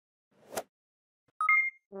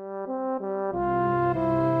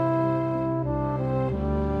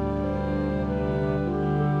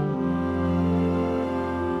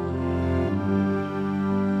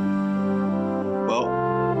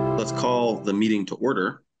call the meeting to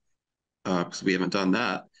order because we haven't done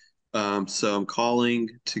that. So I'm calling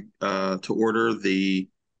to order the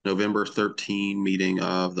November 13 meeting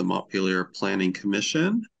of the Montpelier Planning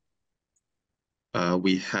Commission.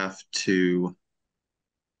 We have to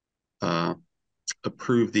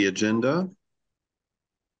approve the agenda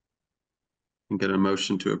and get a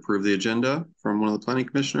motion to approve the agenda from one of the planning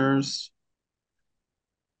commissioners.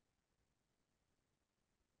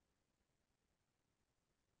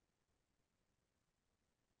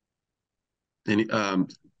 I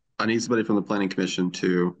need somebody from the planning commission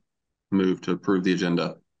to move to approve the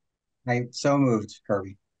agenda. I so moved,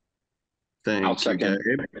 Kirby. Thank you,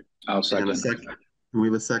 Gabe. I'll second. And a second. We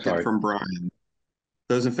have a second from Brian.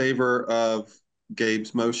 Those in favor of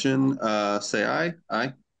Gabe's motion, say aye.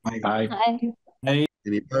 Aye. Aye. Aye.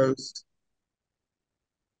 Any opposed?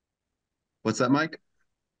 What's that, Mike?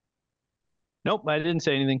 Nope, I didn't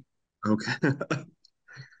say anything. Okay.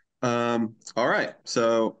 All right.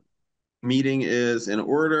 So meeting is in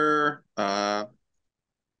order.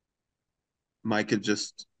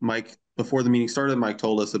 Mike, before the meeting started, Mike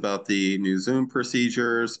told us about the new Zoom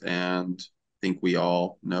procedures, and I think we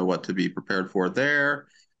all know what to be prepared for there,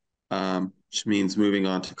 which means moving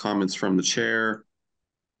on to comments from the chair.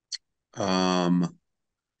 I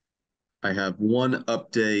have one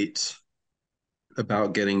update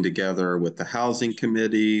about getting together with the housing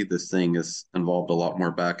committee. This thing has involved a lot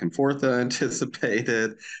more back and forth than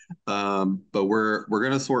anticipated, but we're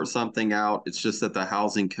going to sort something out. It's just that the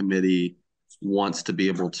housing committee wants to be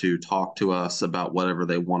able to talk to us about whatever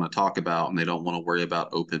they want to talk about, and they don't want to worry about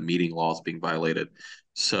open meeting laws being violated.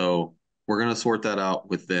 So we're going to sort that out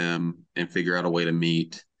with them and figure out a way to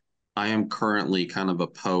meet. I am currently kind of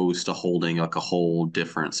opposed to holding like a whole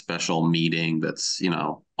different special meeting that's,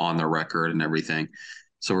 on the record and everything.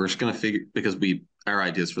 So we're just going to figure, because our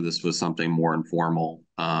ideas for this was something more informal.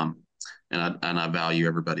 And I value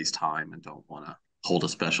everybody's time and don't want to hold a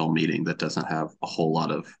special meeting that doesn't have a whole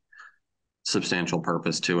lot of substantial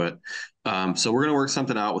purpose to it. So we're going to work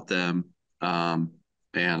something out with them. And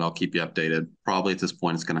I'll keep you updated. Probably at this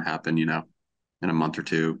point, it's going to happen, in a month or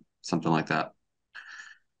two, something like that.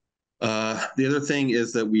 The other thing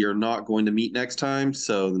is that we are not going to meet next time.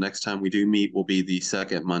 So the next time we do meet will be the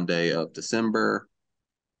second Monday of December.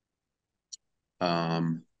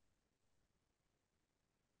 And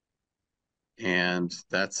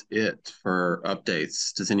that's it for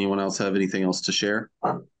updates. Does anyone else have anything else to share?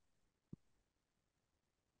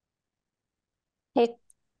 Hey,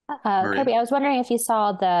 Kirby, I was wondering if you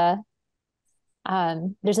saw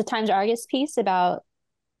there's a Times Argus piece about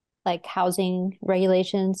like housing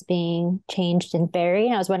regulations being changed in Barrie.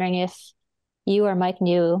 And I was wondering if you or Mike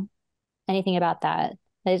knew anything about that.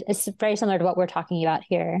 It's very similar to what we're talking about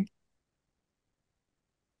here.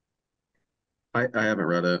 I haven't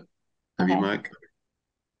read it. Have you, Mike?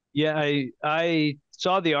 Yeah, I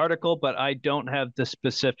saw the article, but I don't have the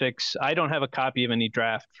specifics. I don't have a copy of any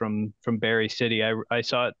draft from Barrie City. I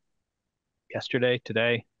saw it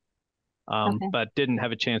today, but didn't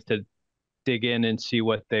have a chance to dig in and see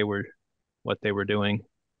what they were doing.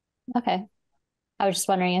 Okay. I was just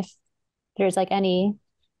wondering if there's like any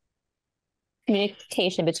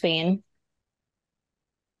communication between.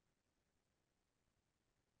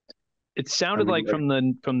 It sounded like from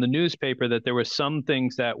the newspaper that there were some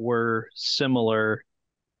things that were similar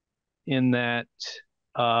in that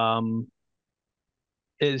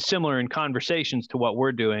is similar in conversations to what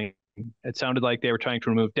we're doing. It sounded like they were trying to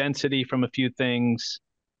remove density from a few things.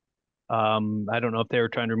 I don't know if they were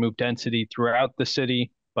trying to remove density throughout the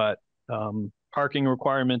city, but parking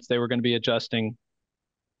requirements they were going to be adjusting.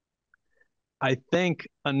 I think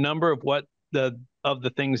a number of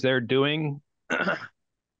the things they're doing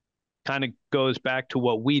kind of goes back to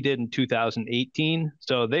what we did in 2018.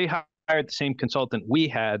 So they hired the same consultant we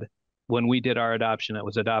had when we did our adoption that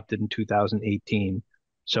was adopted in 2018.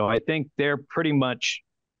 So I think they're pretty much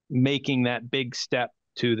making that big step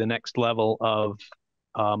to the next level of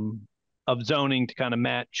zoning to kind of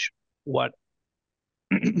match what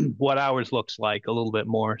ours looks like a little bit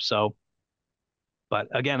more. So, but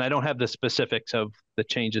again, I don't have the specifics of the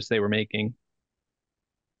changes they were making.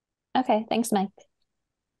 Okay, thanks, Mike.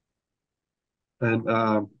 And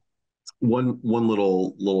one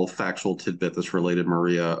little factual tidbit that's related,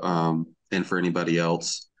 Maria, and for anybody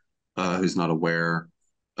else who's not aware,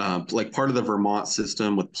 like part of the Vermont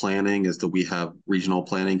system with planning is that we have regional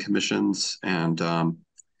planning commissions, and I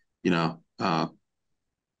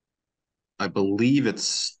believe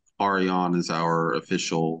it's Ariane is our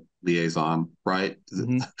official liaison, right?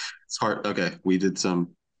 Mm-hmm. It's hard. Okay, we did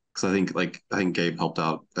some because I think Gabe helped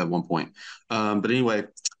out at one point. But anyway,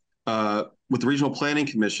 with the Regional Planning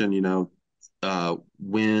Commission,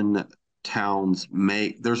 when towns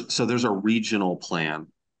make there's a regional plan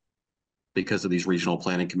because of these regional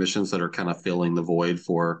planning commissions that are kind of filling the void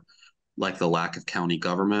for like the lack of county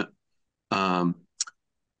government. Um,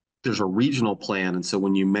 there's a regional plan, and so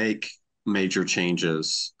when you make major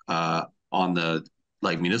changes on the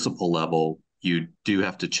like municipal level, you do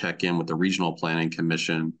have to check in with the regional planning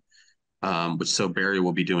commission, which so Barry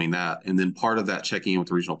will be doing that, and then part of that checking in with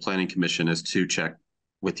the regional planning commission is to check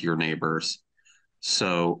with your neighbors.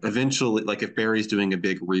 So eventually, like if Barry's doing a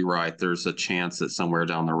big rewrite, there's a chance that somewhere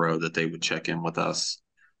down the road that they would check in with us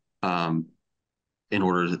um, in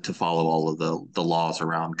order to follow all of the laws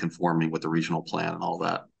around conforming with the regional plan and all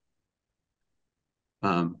that.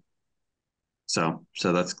 Um, so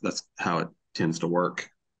that's how it tends to work.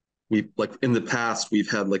 We like in the past we've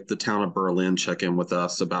had like the town of Berlin check in with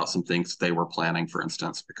us about some things they were planning, for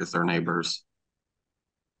instance, because they're neighbors.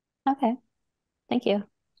 Okay. Thank you.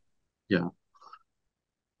 Yeah.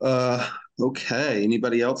 Okay.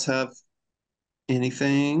 Anybody else have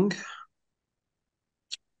anything?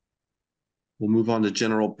 We'll move on to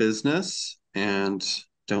general business and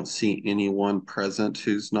don't see anyone present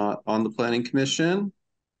who's not on the planning commission.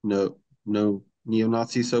 No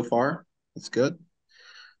neo-Nazi so far. That's good.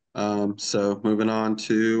 So moving on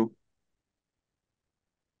to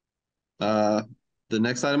the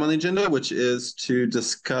next item on the agenda, which is to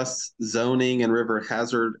discuss zoning and river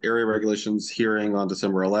hazard area regulations hearing on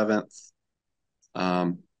December 11th.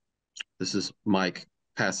 This is Mike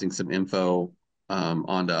passing some info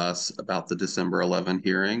on to us about the December 11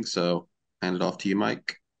 hearing. So hand it off to you,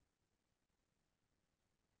 Mike.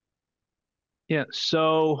 Yeah,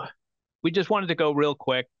 so we just wanted to go real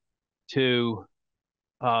quick to,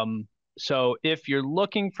 so if you're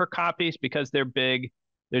looking for copies because they're big,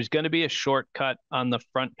 there's going to be a shortcut on the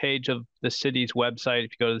front page of the city's website.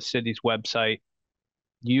 If you go to the city's website,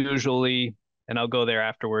 usually, and I'll go there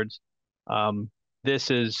afterwards, we're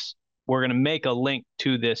going to make a link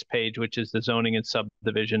to this page, which is the zoning and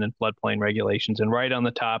subdivision and floodplain regulations. And right on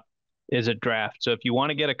the top is a draft. So if you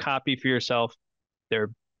want to get a copy for yourself,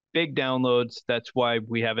 they're big downloads. That's why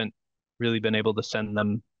we haven't really been able to send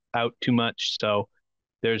them out too much. So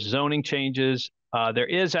there's zoning changes. There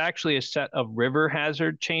is actually a set of river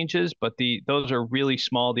hazard changes, but those are really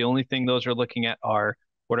small. The only thing those are looking at are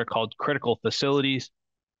what are called critical facilities,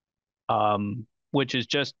 which is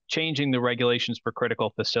just changing the regulations for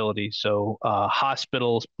critical facilities. So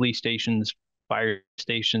hospitals, police stations, fire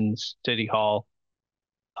stations, city hall.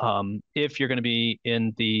 If you're going to be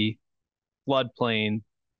in the floodplain,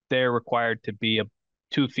 they're required to be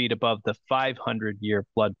 2 feet above the 500-year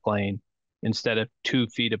floodplain instead of 2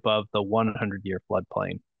 feet above the 100-year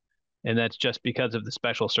floodplain. And that's just because of the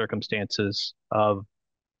special circumstances of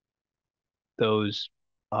those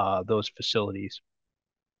facilities.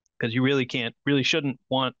 Because you really shouldn't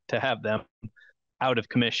want to have them out of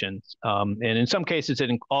commission. And in some cases,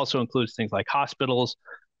 it also includes things like hospitals.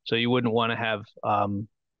 So you wouldn't want to have,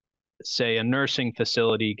 say, a nursing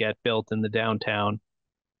facility get built in the downtown,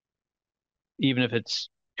 even if it's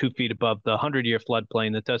 2 feet above the 100-year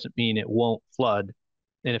floodplain. That doesn't mean it won't flood.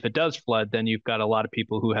 And if it does flood, then you've got a lot of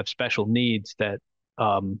people who have special needs that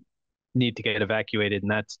need to get evacuated,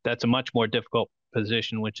 and that's a much more difficult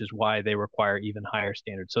position, which is why they require even higher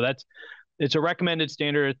standards. So it's a recommended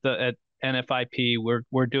standard at NFIP.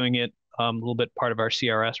 We're doing it a little bit part of our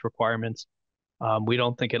CRS requirements. We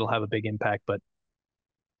don't think it'll have a big impact, but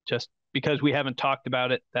just because we haven't talked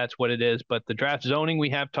about it, that's what it is. But the draft zoning we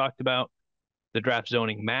have talked about. The draft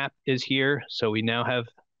zoning map is here, so we now have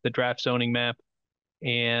the draft zoning map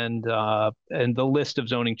and the list of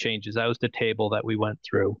zoning changes. That was the table that we went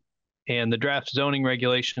through. And the draft zoning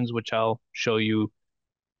regulations, which I'll show you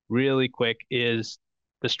really quick, is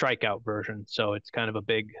the strikeout version. So it's kind of a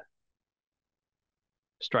big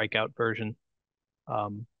strikeout version.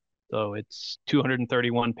 So it's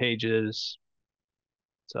 231 pages.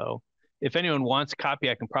 So if anyone wants a copy,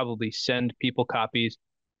 I can probably send people copies,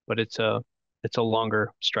 but it's a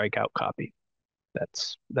longer strikeout copy.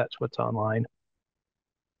 That's what's online.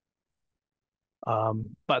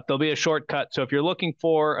 But there'll be a shortcut. So if you're looking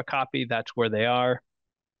for a copy, that's where they are.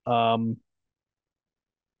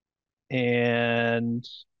 And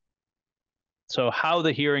so how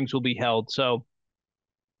the hearings will be held. So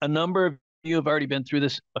a number of you have already been through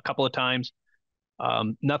this a couple of times.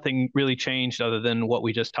 Nothing really changed other than what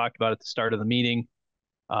we just talked about at the start of the meeting.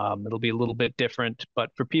 It'll be a little bit different, but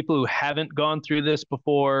for people who haven't gone through this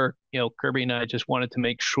before, Kirby and I just wanted to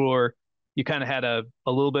make sure you kind of had a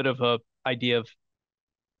little bit of a idea of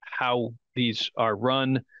how these are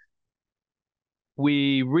run.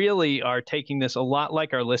 We really are taking this a lot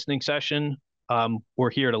like our listening session.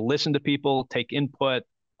 We're here to listen to people, take input.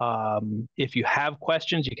 If you have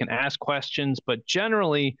questions, you can ask questions, but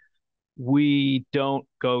generally, we don't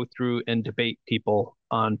go through and debate people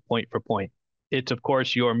on point for point. It's, of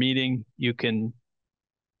course, your meeting. You can,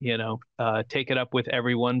 take it up with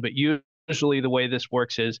everyone, but usually the way this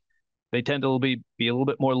works is they tend to be a little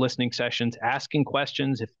bit more listening sessions, asking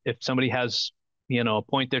questions. If somebody has, a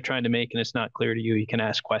point they're trying to make and it's not clear to you, you can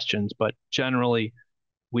ask questions. But generally,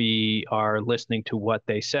 we are listening to what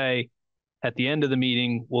they say. At the end of the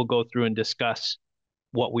meeting, we'll go through and discuss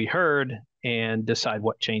what we heard and decide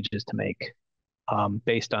what changes to make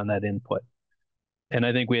based on that input. And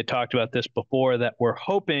I think we had talked about this before, that we're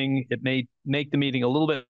hoping it may make the meeting a little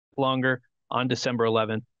bit longer on December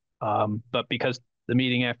 11th. But because the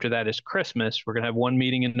meeting after that is Christmas, we're going to have one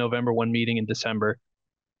meeting in November, one meeting in December.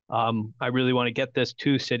 I really want to get this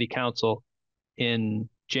to City Council in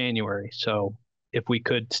January. So if we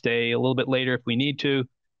could stay a little bit later if we need to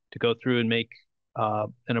go through and make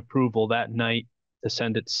an approval that night to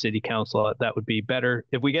send it to City Council, that would be better.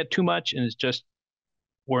 If we get too much and it's just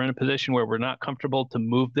we're in a position where we're not comfortable to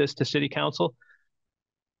move this to City Council,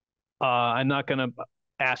 I'm not going to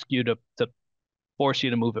ask you to force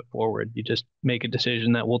you to move it forward. You just make a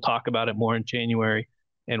decision that we'll talk about it more in January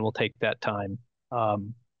and we'll take that time.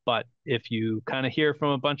 But if you kind of hear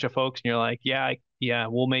from a bunch of folks and you're like, yeah,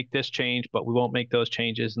 we'll make this change, but we won't make those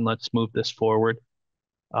changes and let's move this forward,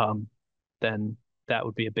 then that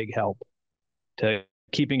would be a big help to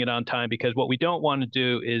keeping it on time, because what we don't want to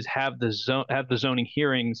do is have the zoning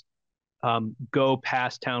hearings go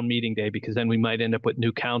past town meeting day, because then we might end up with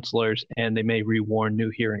new counselors and they may rewarn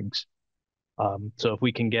new hearings. So if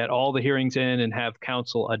we can get all the hearings in and have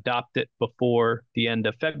council adopt it before the end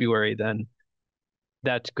of February, then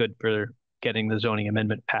that's good for getting the zoning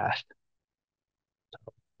amendment passed.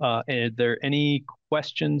 Are there any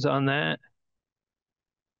questions on that?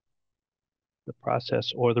 The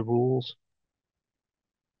process or the rules?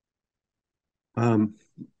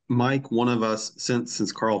 Mike, one of us,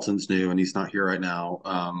 since Carlton's new and he's not here right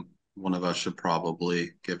now, one of us should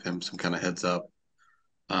probably give him some kind of heads up.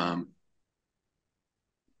 I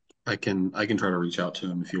can try to reach out to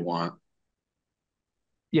him if you want.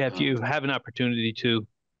 Yeah, if you have an opportunity to,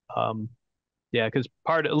 yeah, because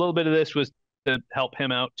a little bit of this was to help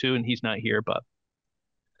him out too, and he's not here, but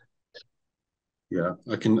yeah,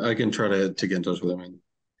 I can try to get in touch with him,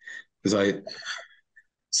 because I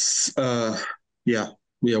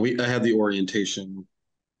had the orientation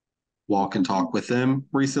walk and talk with them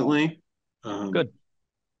recently. Good.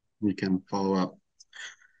 We can follow up.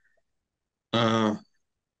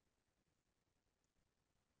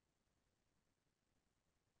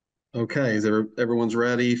 Okay, is everyone's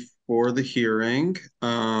ready for the hearing?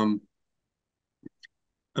 I'm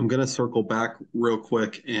going to circle back real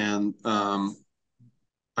quick, and I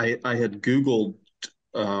had Googled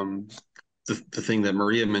the thing that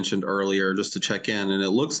Maria mentioned earlier just to check in, and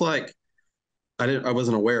it looks like I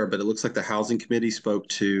wasn't aware, but it looks like the housing committee spoke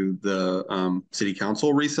to the city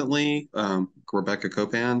council recently, Rebecca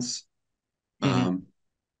Copans. Mm-hmm.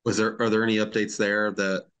 Are there any updates there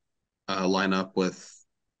that line up with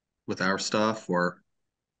our stuff, or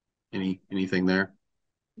anything there?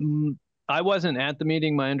 I wasn't at the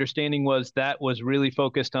meeting. My understanding was that was really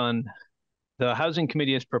focused on the housing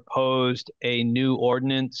committee has proposed a new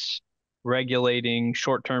ordinance regulating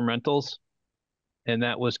short-term rentals. And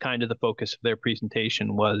that was kind of the focus of their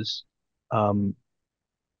presentation, was to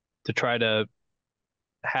try to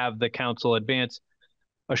have the council advance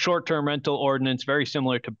a short-term rental ordinance very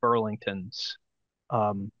similar to Burlington's,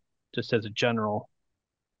 just as a general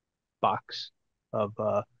box of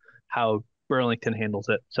how Burlington handles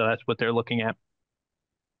it. So that's what they're looking at.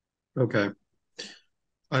 Okay.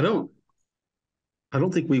 I don't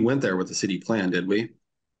think we went there with the city plan, did we?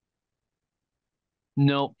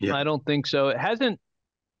 No, Yeah. I don't think so. It hasn't,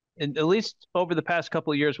 at least over the past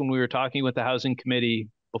couple of years when we were talking with the housing committee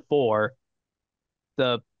before,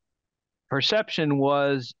 the perception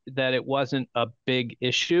was that it wasn't a big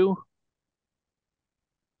issue.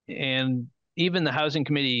 And even the housing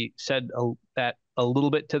committee said that a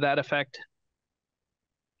little bit to that effect.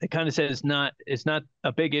 It kind of said it's not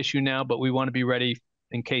a big issue now, but we want to be ready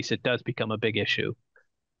in case it does become a big issue.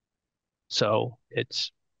 So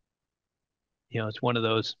it's one of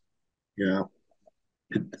those. Yeah.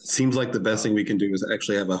 It seems like the best thing we can do is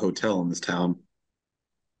actually have a hotel in this town.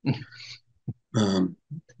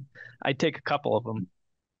 I'd take a couple of them.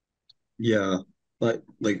 Yeah,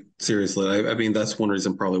 like seriously, I mean that's one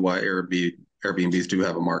reason probably why Airbnbs do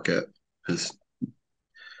have a market, because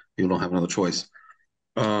people don't have another choice.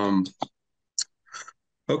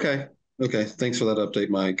 Okay, thanks for that update,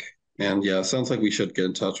 Mike. And yeah, it sounds like we should get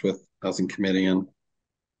in touch with Housing Committee and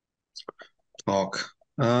talk.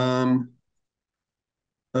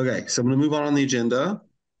 Okay, so I'm going to move on the agenda.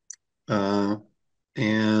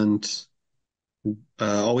 And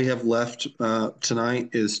all we have left tonight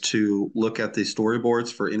is to look at the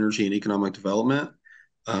storyboards for energy and economic development.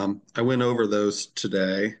 I went over those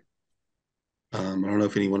today. I don't know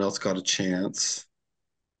if anyone else got a chance,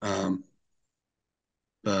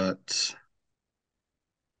 but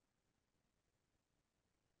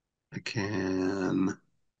I can.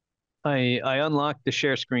 I unlocked the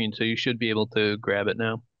share screen, so you should be able to grab it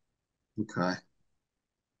now. Okay.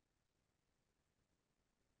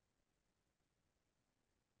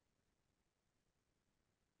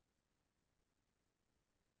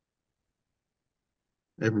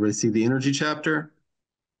 Everybody see the energy chapter?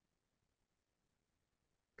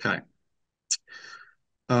 Okay.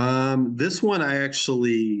 This one I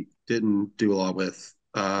actually didn't do a lot with,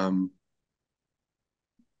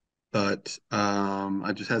 but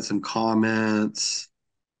I just had some comments.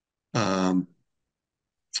 Um,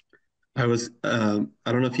 I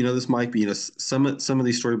don't know if you know this, Mike, but some of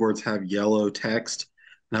these storyboards have yellow text,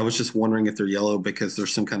 and I was just wondering if they're yellow because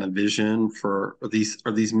there's some kind of vision for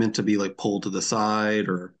are these meant to be like pulled to the side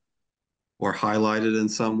or highlighted in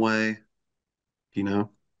some way? Do you know?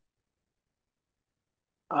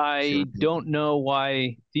 I don't know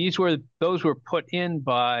why those were put in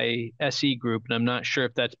by SE Group, and I'm not sure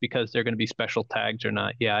if that's because they're going to be special tags or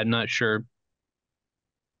not. Yeah, I'm not sure.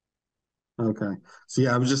 Okay. So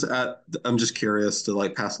yeah, I'm just curious to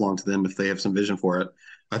like pass along to them if they have some vision for it.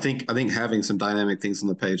 I think having some dynamic things on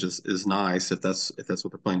the page is nice if that's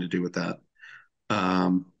what they're planning to do with that.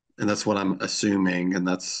 And that's what I'm assuming, and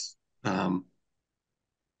that's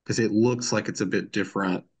because it looks like it's a bit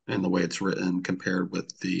different in the way it's written compared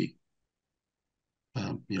with the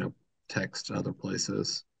you know, text in other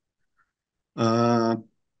places. Uh,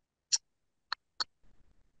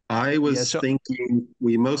 I Yeah, was so thinking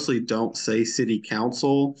we mostly don't say city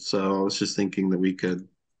council, so I was just thinking that we could.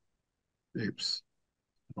 Oops,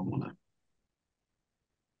 I don't want to.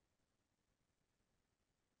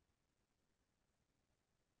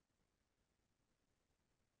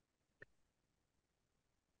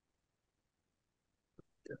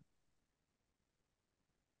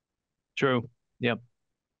 true. Yep.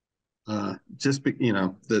 You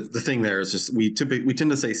know, the thing there is just we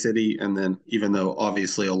tend to say city, and then even though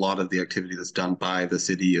obviously a lot of the activity that's done by the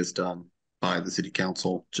city is done by the city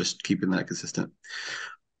council, just keeping that consistent.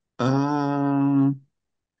 Um,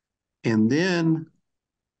 and then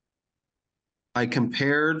I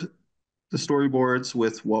compared the storyboards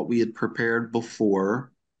with what we had prepared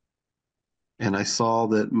before, and I saw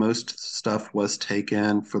that most stuff was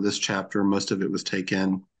taken for this chapter. Most of it was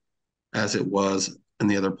taken as it was in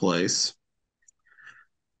the other place.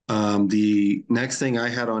 The next thing I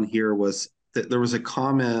had on here was that there was a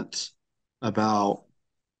comment about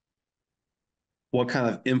what kind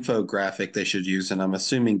of infographic they should use, and I'm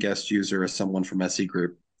assuming guest user is someone from SE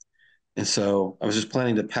Group. And so I was just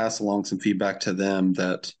planning to pass along some feedback to them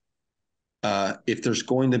that if there's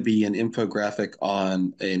going to be an infographic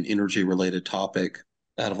on an energy related topic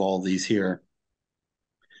out of all these here,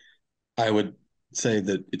 I would say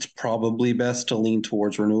that it's probably best to lean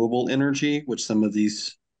towards renewable energy, which some of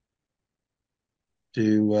these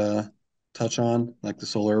do touch on, like the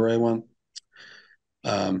solar array one.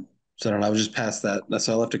 So I don't know. I was just past that.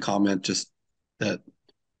 So I left a comment just that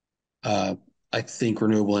uh, I think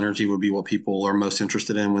renewable energy would be what people are most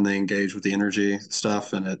interested in when they engage with the energy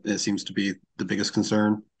stuff, and it seems to be the biggest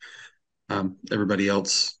concern. Everybody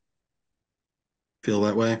else feel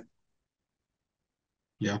that way?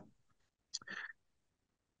 Yeah.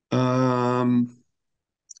 Um,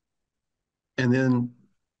 and then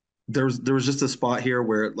there was just a spot here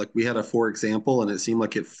where like we had a for example, and it seemed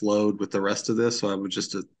like it flowed with the rest of this. So I would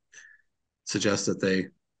just suggest that they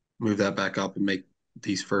move that back up and make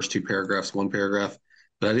these first two paragraphs one paragraph.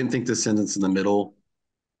 But I didn't think the sentence in the middle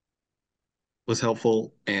was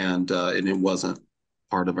helpful, and it wasn't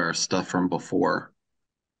part of our stuff from before.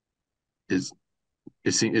 Is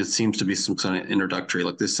it seems to be some kind of introductory,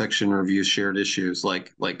 like this section reviews shared issues,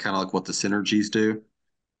 like kind of like what the synergies do.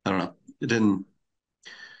 I don't know. It didn't.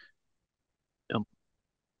 Yep.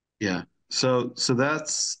 Yeah. So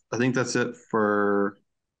that's I think that's it for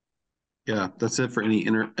yeah that's it for any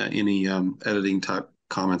editing type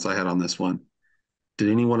comments I had on this one. Did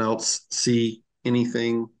anyone else see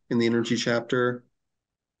anything in the energy chapter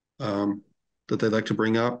um, that they'd like to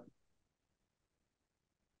bring up?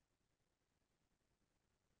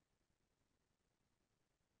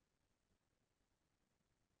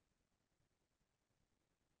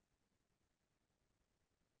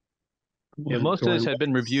 Yeah, most of this had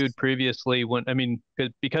been reviewed previously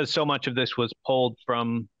because so much of this was pulled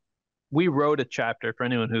from, we wrote a chapter for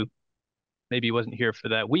anyone who maybe wasn't here for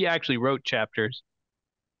that. We actually wrote chapters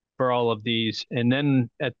for all of these. And then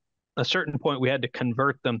at a certain point, we had to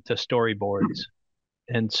convert them to storyboards.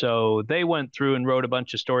 And so they went through and wrote a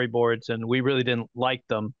bunch of storyboards, and we really didn't like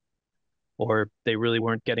them, or they really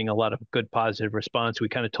weren't getting a lot of good positive response. We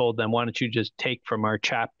kind of told them, why don't you just take from our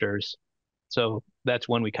chapters? So that's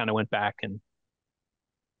when we kind of went back and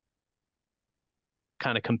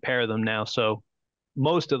kind of compare them now. So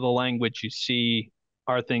most of the language you see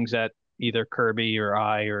are things that either Kirby or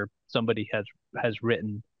I or somebody has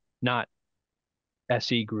written, not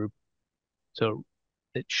SE group. So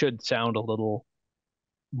it should sound a little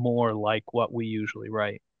more like what we usually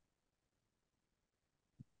write.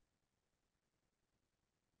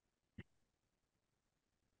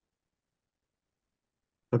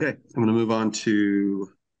 Okay, I'm going to move on to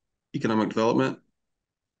economic development.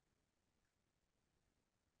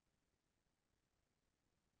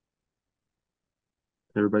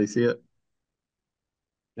 Everybody see it?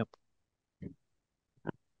 Yep.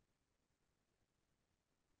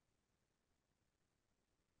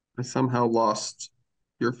 I somehow lost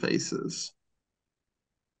your faces.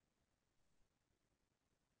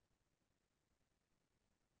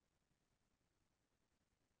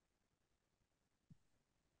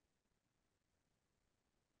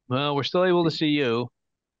 Well, we're still able to see you.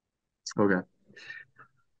 Okay.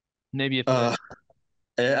 Maybe if I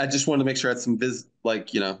just wanted to make sure I had some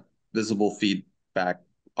visible feedback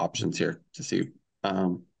options here to see,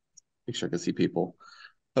 make sure I can see people.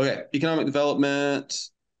 Okay, economic development.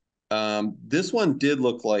 This one did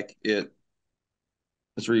look like it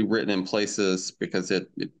was rewritten in places because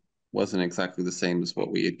it wasn't exactly the same as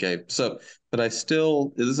what we had gave. So, but it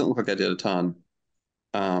doesn't look like I did a ton.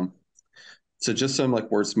 Um, so just some like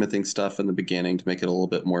wordsmithing stuff in the beginning to make it a little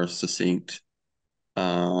bit more succinct.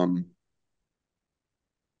 And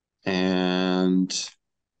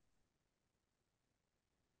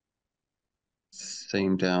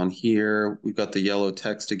same down here. We've got the yellow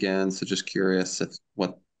text again. So just curious if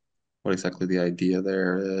what exactly the idea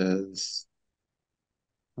there is.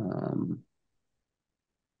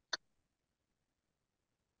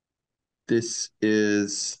 This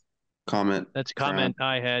is comment. that's a comment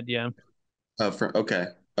I had, yeah. Okay.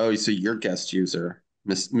 Oh, so you're guest user.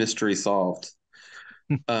 Mystery solved.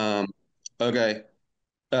 Okay.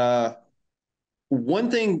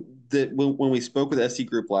 One thing that when we spoke with SE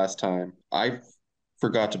Group last time, I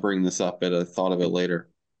forgot to bring this up, but I thought of it later.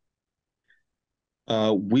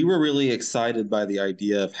 We were really excited by the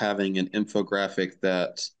idea of having an infographic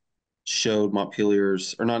that showed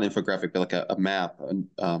Montpelier's, or not an infographic, but like a map,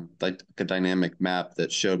 like a dynamic map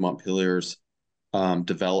that showed Montpelier's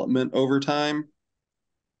development over time.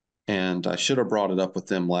 And I should have brought it up with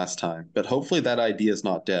them last time, but hopefully that idea is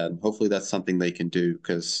not dead. Hopefully that's something they can do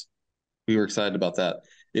because we were excited about that.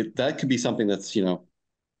 If that could be something that's,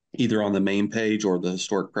 either on the main page or the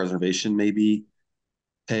historic preservation maybe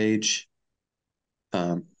page.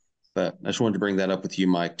 But I just wanted to bring that up with you,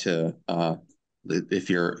 Mike, to if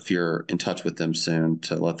you're in touch with them soon,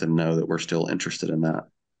 to let them know that we're still interested in that.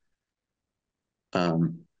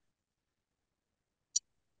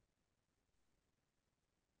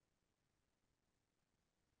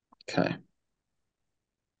 Okay.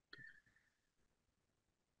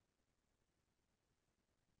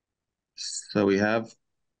 So we have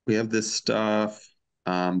this stuff.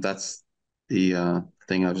 That's the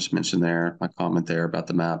thing I just mentioned there, my comment there about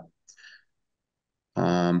the map.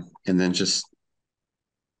 And then just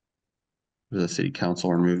the city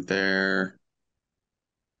council removed there.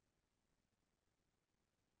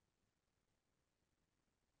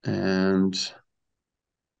 And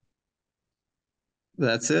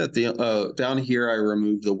that's it. Down here, I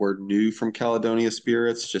removed the word new from Caledonia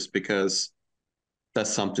Spirits just because that's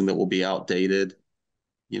something that will be outdated,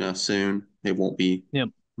 soon. It won't be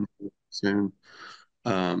soon.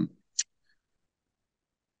 And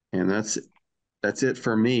that's it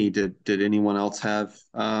for me. Did anyone else have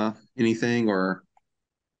anything or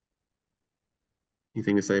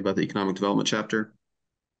anything to say about the economic development chapter?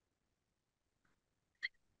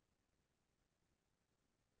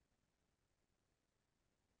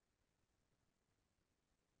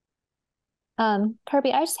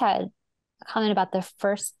 Kirby, I just had a comment about that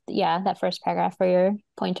first paragraph where your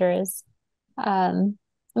pointer is.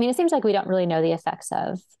 It seems like we don't really know the effects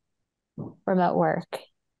of remote work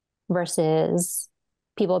versus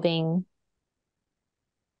people being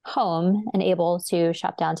home and able to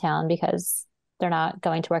shop downtown because they're not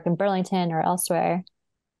going to work in Burlington or elsewhere.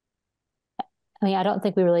 I don't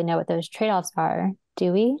think we really know what those trade-offs are,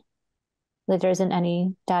 do we? Like there isn't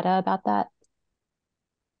any data about that.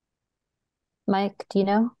 Mike, do you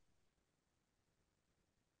know?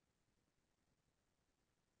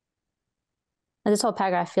 And this whole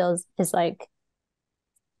paragraph feels is like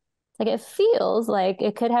it feels like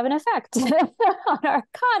it could have an effect on our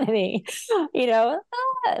economy, you know?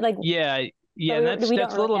 Like Yeah, yeah, and we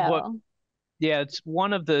that's don't a little really of what. know. Yeah, it's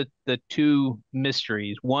one of the two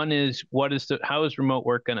mysteries. One is how is remote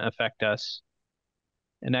work going to affect us,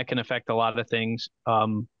 and that can affect a lot of things.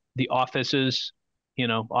 The offices,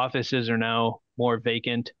 offices are now more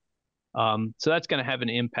vacant, so that's going to have an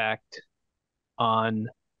impact on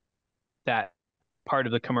that part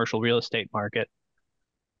of the commercial real estate market.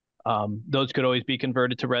 Those could always be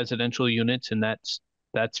converted to residential units, and that's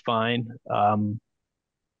fine.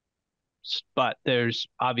 But there's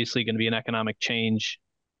obviously going to be an economic change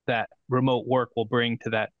that remote work will bring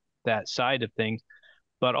to that side of things.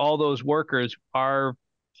 But all those workers, our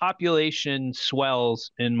population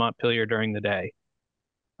swells in Montpelier during the day.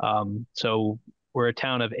 So we're a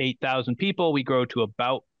town of 8,000 people. We grow to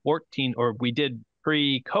about 14, or we did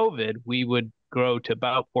pre-COVID, we would grow to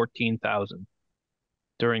about 14,000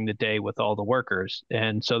 during the day with all the workers.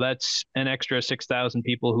 And so that's an extra 6,000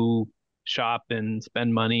 people who shop and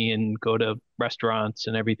spend money and go to restaurants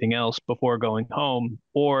and everything else before going home,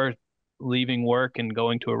 or leaving work and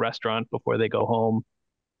going to a restaurant before they go home.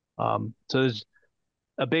 So there's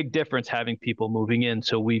a big difference having people moving in.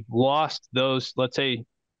 So we've lost those, let's say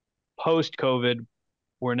post COVID,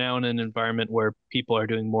 we're now in an environment where people are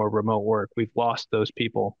doing more remote work. We've lost those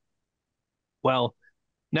people. Well,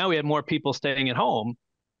 now we have more people staying at home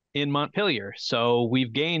in Montpelier. So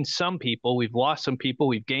we've gained some people, we've lost some people,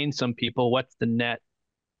 we've gained some people. What's the net?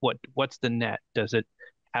 What's the net? Does it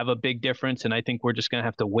have a big difference? And I think we're just going to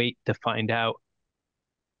have to wait to find out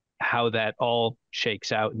how that all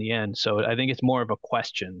shakes out in the end. So I think it's more of a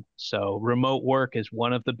question. So remote work is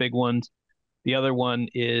one of the big ones. The other one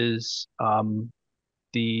is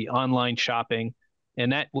the online shopping,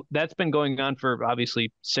 and that's been going on for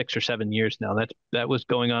obviously 6 or 7 years now. That was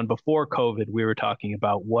going on before COVID. We were talking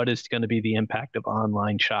about what is going to be the impact of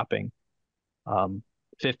online shopping.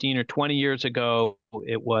 15 or 20 years ago,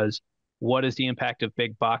 it was what is the impact of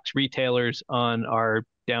big box retailers on our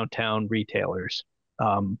downtown retailers?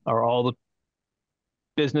 Are all the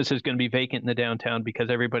businesses going to be vacant in the downtown because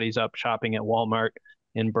everybody's up shopping at Walmart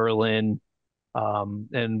in Berlin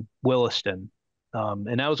and Williston?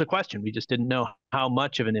 And that was a question. We just didn't know how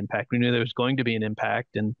much of an impact. We knew there was going to be an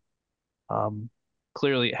impact, and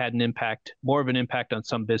clearly it had an impact, more of an impact on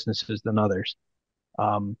some businesses than others.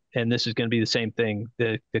 And this is going to be the same thing.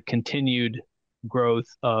 The continued growth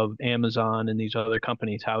of Amazon and these other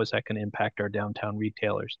companies, how is that going to impact our downtown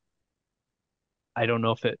retailers? I don't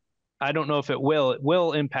know if it will. It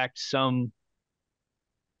will impact some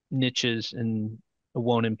niches and it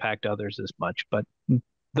won't impact others as much. But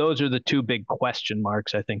those are the two big question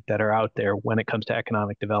marks, I think, that are out there when it comes to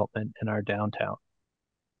economic development in our downtown.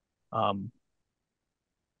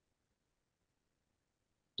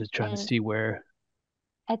 Just trying to see where.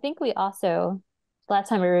 I think we also, last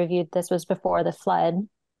time we reviewed this was before the flood.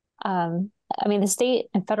 I mean, the state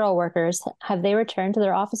and federal workers, have they returned to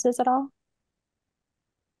their offices at all?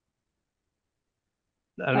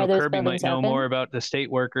 I don't know, Kirby might know more about the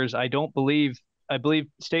state workers. I believe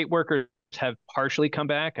state workers have partially come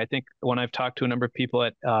back. I think when I've talked to a number of people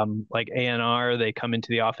at like ANR, they come into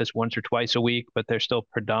the office once or twice a week, but they're still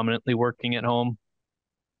predominantly working at home.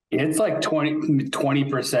 It's like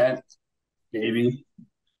 20%, maybe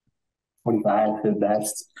 25 at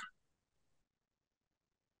best.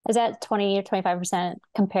 Is that 20 or 25%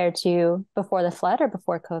 compared to before the flood or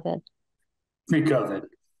before COVID? Pre-COVID.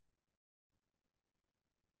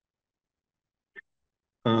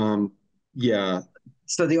 Yeah.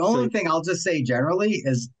 So the only thing I'll just say generally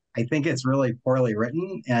is I think it's really poorly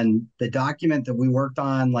written, and the document that we worked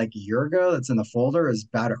on like a year ago that's in the folder is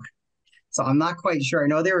better. So I'm not quite sure. I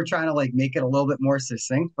know they were trying to like make it a little bit more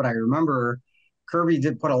succinct, but I remember Kirby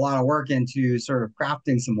did put a lot of work into sort of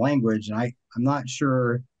crafting some language, and I'm not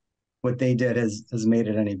sure what they did has made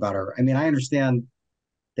it any better. I mean, I understand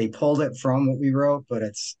they pulled it from what we wrote, but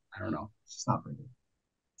I don't know. It's not very good.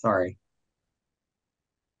 Sorry.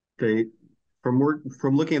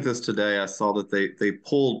 From looking at this today, I saw that they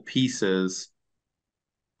pulled pieces,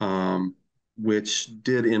 which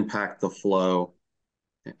did impact the flow,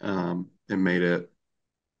 and made it.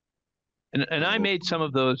 And I made some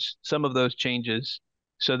of those changes.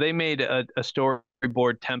 So they made a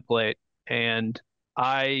storyboard template, and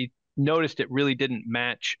I noticed it really didn't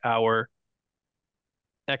match our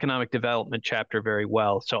economic development chapter very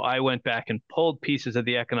well. So I went back and pulled pieces of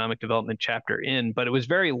the economic development chapter in, but it was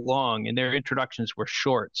very long and their introductions were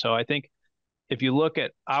short. So I think if you look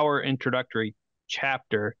at our introductory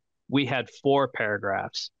chapter, we had 4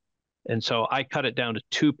 paragraphs. And so I cut it down to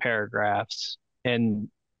 2 paragraphs. And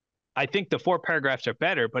I think the 4 paragraphs are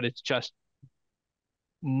better, but it's just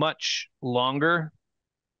much longer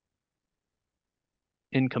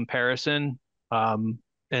in comparison. And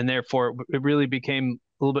therefore, it really became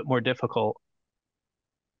a little bit more difficult.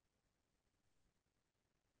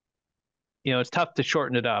 It's tough to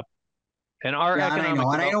shorten it up. And our Yeah, and I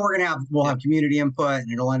know we'll have community input,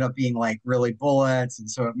 and it'll end up being like really bullets, and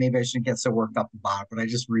so maybe I shouldn't get so worked up about it. But I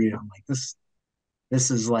just read it, I'm like, this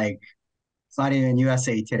is like, it's not even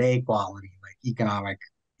USA Today quality, like economic.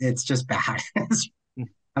 It's just bad.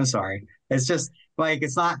 I'm sorry. It's just like,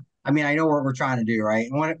 it's not. I mean, I know what we're trying to do, right?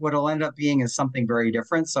 And what it'll end up being is something very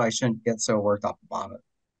different. So I shouldn't get so worked up about it.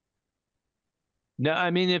 No,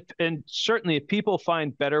 I mean, and certainly if people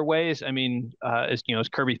find better ways, I mean, as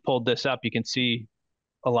Kirby pulled this up, you can see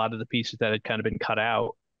a lot of the pieces that had kind of been cut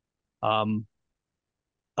out.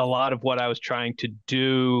 A lot of what I was trying to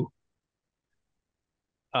do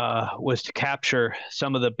was to capture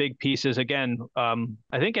some of the big pieces. Again,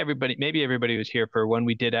 I think maybe everybody was here for when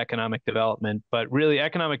we did economic development, but really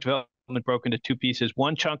economic development broke into 2 pieces.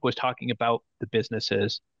 One chunk was talking about the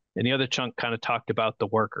businesses, and the other chunk kind of talked about the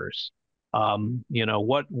workers.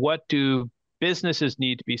 What do businesses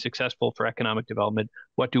need to be successful for economic development?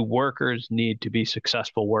 What do workers need to be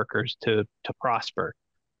successful workers to prosper?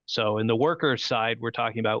 So in the workers side, we're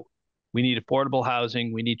talking about we need affordable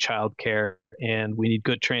housing, we need childcare, and we need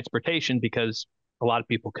good transportation because a lot of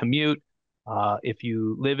people commute. If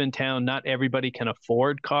you live in town, not everybody can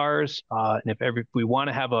afford cars. And if we want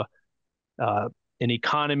to have an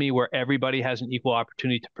economy where everybody has an equal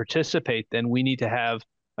opportunity to participate, then we need to have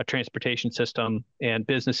a transportation system and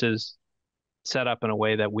businesses set up in a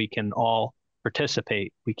way that we can all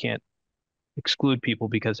participate. We can't exclude people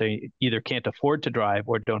because they either can't afford to drive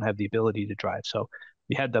or don't have the ability to drive. So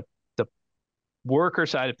we had the worker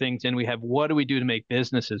side of things, and we have what do we do to make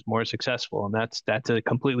businesses more successful, and that's a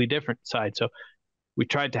completely different side. So we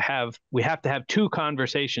have to have 2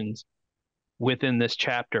 conversations within this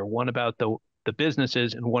chapter, one about the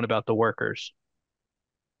businesses and one about the workers.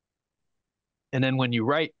 And then when you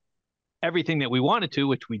write everything that we wanted to,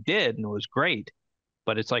 which we did, and it was great,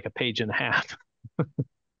 but it's like a page and a half.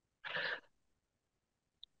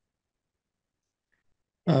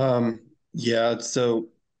 Yeah, so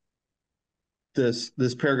this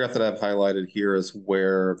paragraph that I've highlighted here is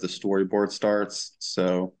where the storyboard starts.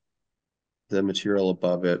 So the material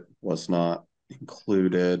above it was not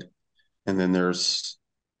included. And then there's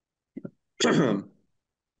I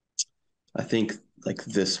think like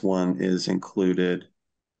this one is included.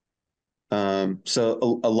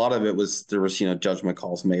 So a lot of it was there was judgment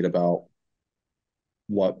calls made about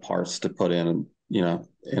what parts to put in,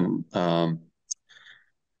 and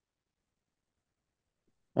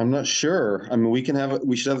I'm not sure. I mean, we should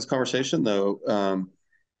have this conversation though.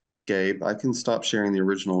 Gabe, I can stop sharing the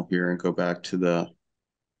original here and go back to the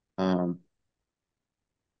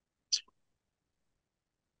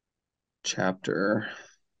chapter.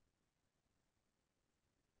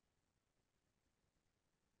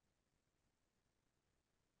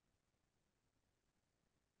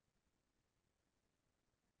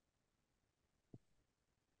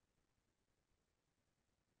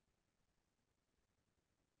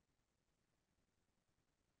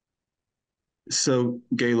 So,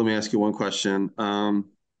 Gabe, let me ask you one question.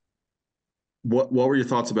 What were your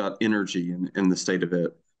thoughts about energy and the state of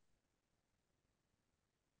it?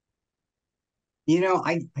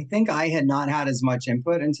 I think I had not had as much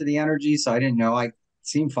input into the energy, so I didn't know. I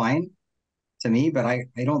seemed fine to me, but I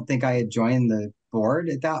don't think I had joined the board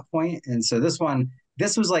at that point. And so this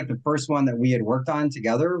was like the first one that we had worked on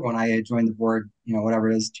together when I had joined the board, whatever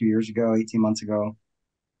it is, 2 years ago, 18 months ago.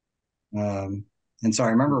 And so I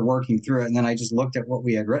remember working through it, and then I just looked at what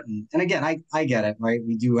we had written. And again, I get it, right?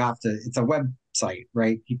 We do have to, it's a website,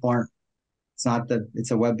 right?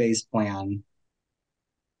 It's a web-based plan.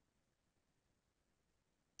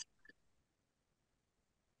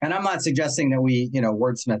 And I'm not suggesting that we,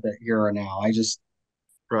 wordsmith it here or now.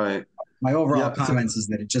 Right. My overall comments is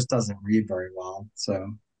that it just doesn't read very well. So.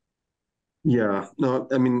 Yeah. No,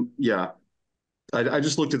 I mean, yeah. I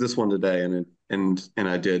just looked at this one today and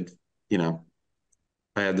I did,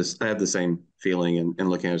 I had the same feeling in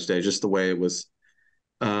looking at it today, just the way it was.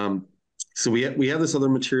 So we have this other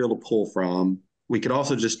material to pull from. We could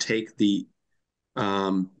also just take the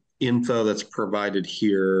info that's provided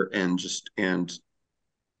here and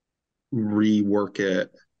rework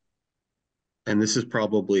it. And this is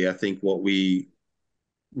probably, I think, what we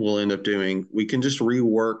will end up doing. We can just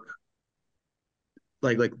rework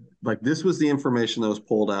like like like this was the information that was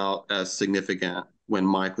pulled out as significant when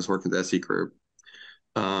Mike was working with the SE group.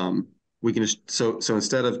 Um, we can just so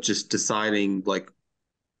instead of just deciding like,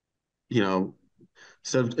 you know,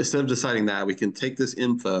 instead of deciding that, we can take this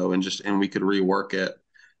info and we could rework it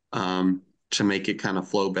to make it kind of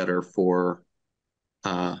flow better for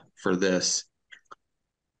this.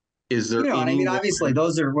 Is there And I any mean, more? obviously,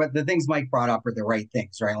 those are what the things Mike brought up are the right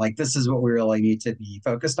things, right? Like, this is what we really need to be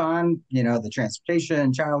focused on, the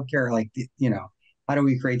transportation, childcare, like, how do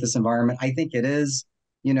we create this environment? I think it is,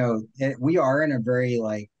 we are in a very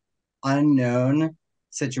like unknown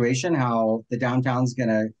situation how the downtown's going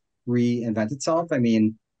to reinvent itself. I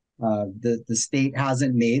mean, the state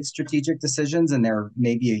hasn't made strategic decisions, and they're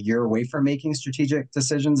maybe a year away from making strategic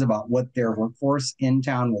decisions about what their workforce in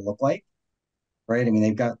town will look like, right? I mean,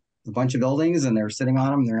 they've got a bunch of buildings and they're sitting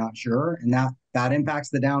on them, they're not sure, and that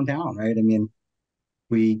impacts the downtown, right? I mean,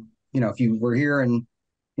 we, if you were here and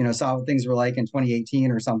saw what things were like in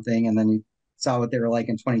 2018 or something, and then you saw what they were like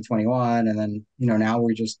in 2021, and then now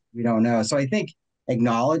we don't know. So I think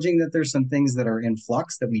acknowledging that there's some things that are in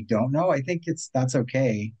flux that we don't know, I think that's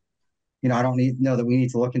okay. I don't know that we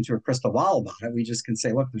need to look into a crystal ball about it. We just can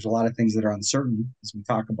say, look, there's a lot of things that are uncertain as we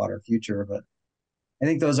talk about our future, but I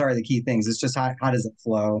think those are the key things. It's just how does it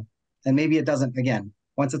flow? And maybe it doesn't, again,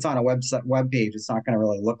 once it's on a web page, it's not going to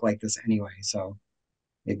really look like this anyway. So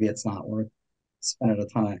maybe it's not worth spending a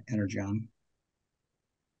ton of energy on.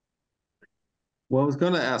 Well, I was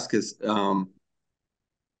going to ask is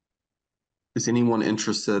anyone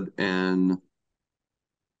interested in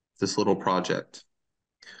this little project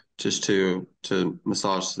just to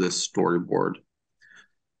massage this storyboard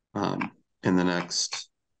in the next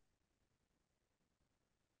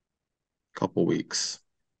couple weeks?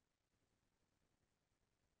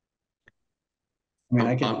 I mean,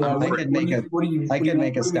 I could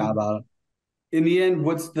make a stab out of it. In the end,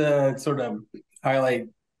 what's the sort of highlight?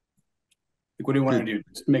 Like, what do you want to do?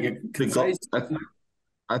 Just make it concise?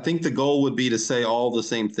 I think the goal would be to say all the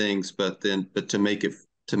same things, but to make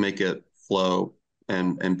it flow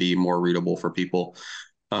and be more readable for people.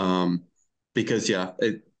 Because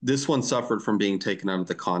this one suffered from being taken out of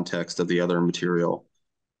the context of the other material.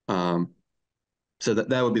 So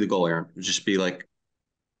that would be the goal, Aaron. Just be like,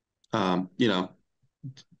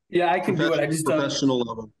 Yeah, I can do it. I just professional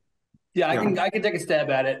level. Yeah, I can take a stab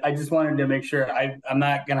at it. I just wanted to make sure I'm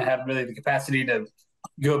not going to have really the capacity to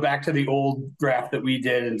go back to the old graph that we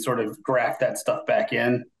did and sort of graph that stuff back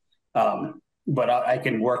in. But I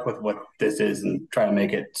can work with what this is and try to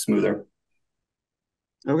make it smoother.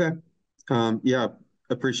 Okay. Yeah,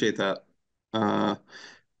 appreciate that.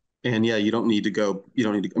 And yeah, you don't need to,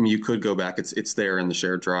 I mean, you could go back. It's there in the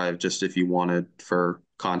shared drive just if you wanted for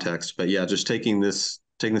context. But yeah, just taking the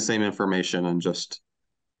same information and just.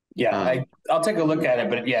 Yeah, I'll take a look at it.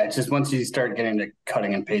 But yeah, it's just once you start getting to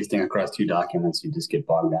cutting and pasting across two documents, you just get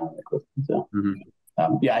bogged down really quickly. So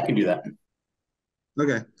yeah, I can do that.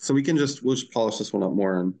 Okay. So we'll just polish this one up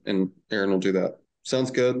more and Aaron will do that.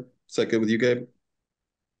 Sounds good. Is that good with you, Gabe?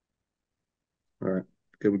 All right.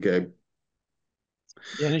 Good with Gabe.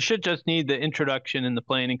 Yeah, and it should just need the introduction and the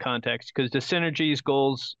planning context because the synergies,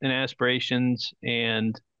 goals, and aspirations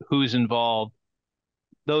and who's involved,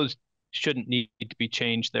 those shouldn't need to be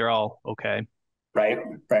changed. They're all okay. Right.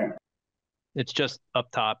 It's just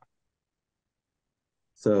up top.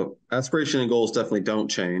 So aspiration and goals definitely don't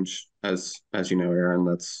change, as you know, Aaron.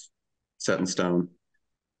 That's set in stone.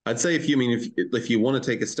 I'd say if you want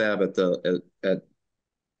to take a stab at the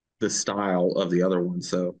style of the other one,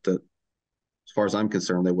 so that as far as I'm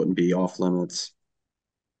concerned, they wouldn't be off limits.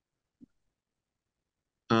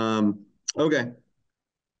 Okay.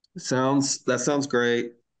 That sounds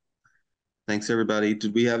great. Thanks, everybody.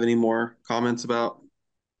 Did we have any more comments about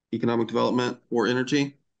economic development or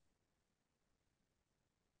energy?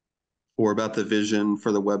 Or about the vision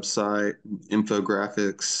for the website,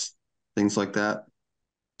 infographics, things like that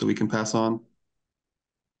we can pass on?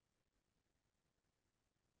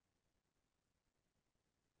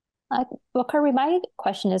 Well, Kirby, my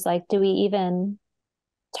question is like, do we even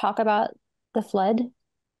talk about the flood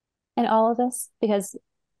in all of this? Because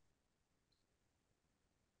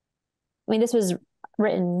I mean, this was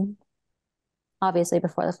written obviously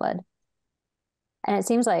before the flood. And it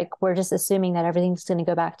seems like we're just assuming that everything's going to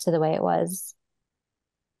go back to the way it was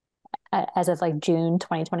as of like June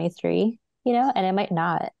 2023, and it might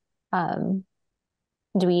not.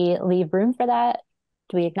 Do we leave room for that?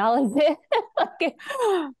 Do we acknowledge it?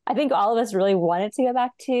 I think all of us really want it to go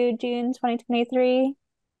back to June 2023.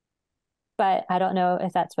 but I don't know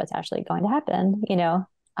if that's what's actually going to happen, you know.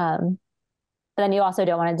 But then you also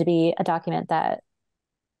don't want it to be a document that,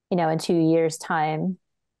 you know, in 2 years' time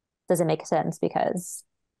doesn't make sense because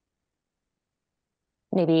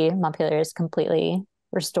maybe Montpelier is completely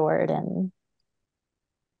restored and,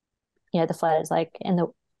 you know, the flood is like in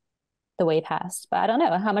the way past. But I don't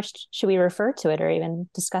know, how much should we refer to it or even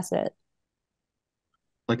discuss it?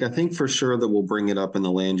 Like, I think for sure that we'll bring it up in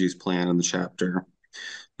the land use plan in the chapter.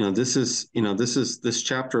 This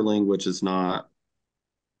chapter language is not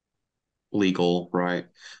legal, right?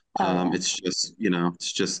 Oh yeah. It's just,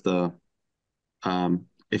 it's just the,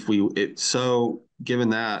 so given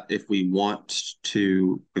that, if we want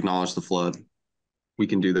to acknowledge the flood, we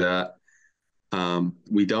can do that.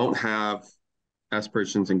 We don't have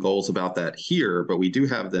aspirations and goals about that here, but we do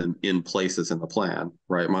have them in places in the plan,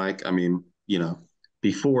 right, Mike? I mean,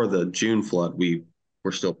 before the June flood, we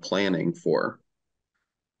were still planning for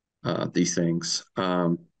these things.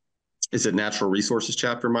 Is it natural resources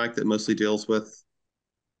chapter, Mike, that mostly deals with?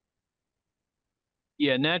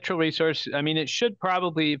 Yeah, natural resource. I mean, it should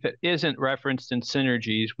probably, if it isn't referenced in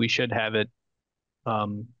synergies, we should have it.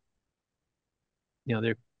 Um,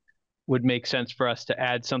 there would make sense for us to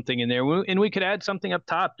add something in there, and we could add something up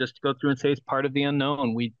top just to go through and say it's part of the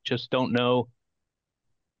unknown. We just don't know.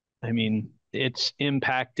 I mean, it's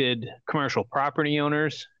impacted commercial property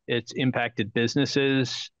owners, it's impacted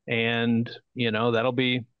businesses, and that'll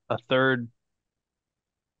be a third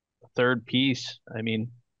piece. I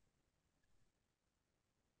mean,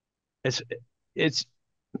 it's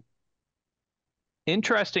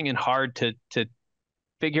interesting and hard to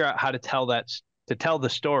figure out how to tell the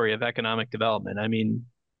story of economic development. I mean,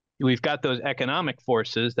 we've got those economic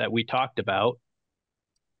forces that we talked about.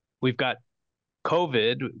 We've got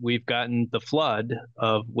COVID, we've gotten the flood,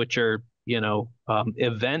 of which are,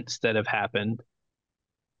 events that have happened.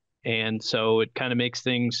 And so it kind of makes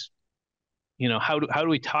things, how do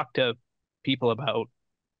we talk to people about,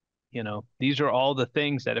 these are all the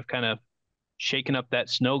things that have kind of shaken up that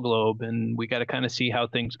snow globe, and we got to kind of see how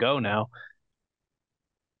things go now.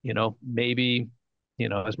 Maybe,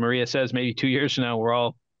 as Maria says, maybe 2 years from now, we're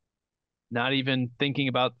all not even thinking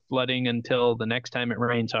about flooding until the next time it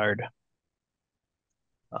rains hard.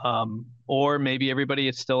 Or maybe everybody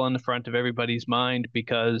is still on the front of everybody's mind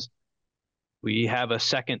because we have a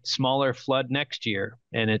second smaller flood next year,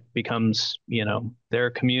 and it becomes, there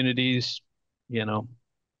are communities,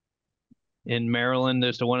 in Maryland,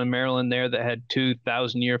 there's the one in Maryland there that had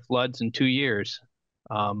 2,000-year floods in 2 years.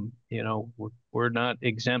 We're not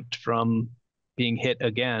exempt from being hit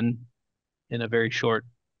again in a very short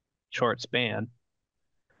span.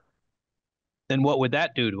 Then what would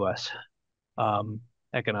that do to us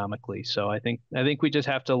economically? So I think we just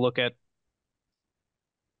have to look at,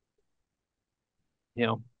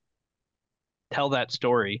 tell that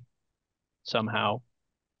story somehow.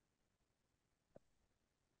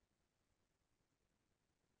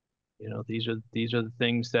 These are the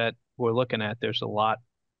things that we're looking at. There's a lot.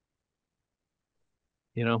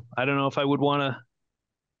 I don't know if I would want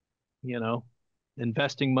to,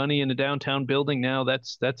 investing money in a downtown building now.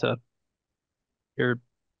 You're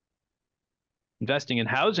investing in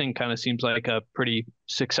housing kind of seems like a pretty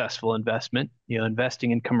successful investment.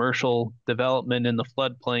 Investing in commercial development in the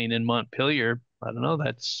floodplain in Montpelier, I don't know.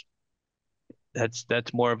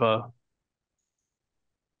 That's more of a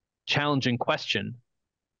challenging question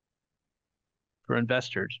for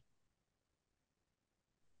investors.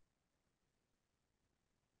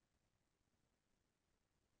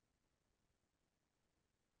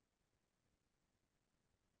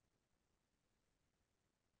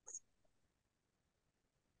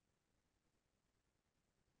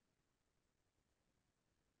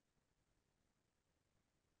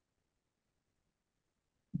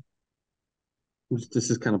 This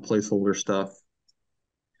is kind of placeholder stuff.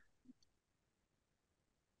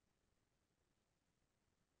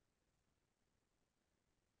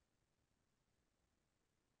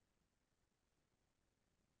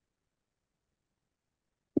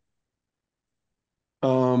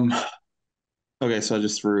 Okay, so I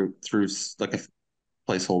just threw like a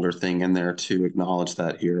placeholder thing in there to acknowledge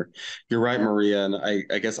that here. You're right, Maria, and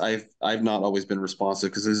I guess I've not always been responsive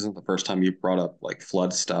because this isn't the first time you brought up like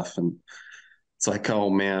flood stuff, and it's like, oh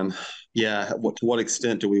man, yeah. To what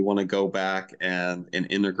extent do we want to go back and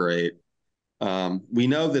integrate? We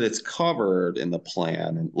know that it's covered in the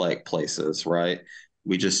plan in like places, right?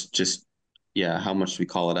 We just yeah, how much do we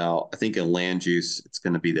call it out? I think in land use, it's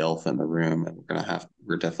going to be the elephant in the room, and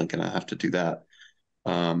we're definitely going to have to do that.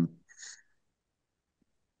 Um,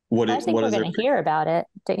 I think what we're is going there? to hear about it,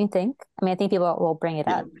 don't you think? I mean, I think people will bring it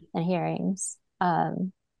Yeah. up in hearings.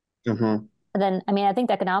 Uh-huh. then, I mean, I think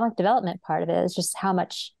the economic development part of it is just how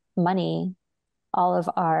much money all of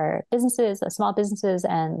our businesses, the small businesses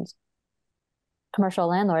and commercial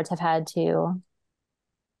landlords have had to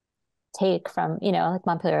take from, like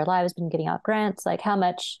Montpelier Live has been getting out grants, like how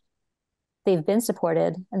much they've been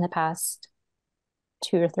supported in the past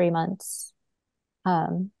 2 or 3 months.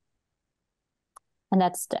 And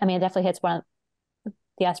that's, I mean, it definitely hits one of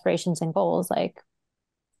the aspirations and goals. Like,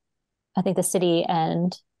 I think the city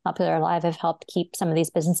and Montpelier Live have helped keep some of these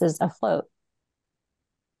businesses afloat.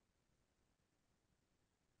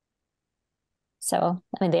 So,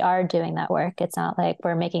 I mean, they are doing that work. It's not like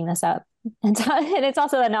we're making this up. And it's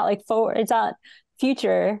also not like forward, it's not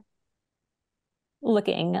future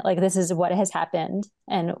looking. Like, this is what has happened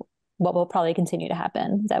and what will probably continue to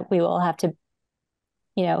happen, that we will have to,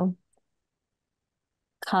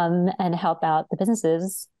 come and help out the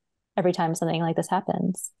businesses every time something like this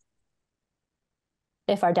happens.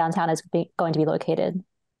 If our downtown is going to be located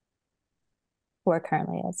where it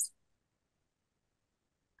currently is.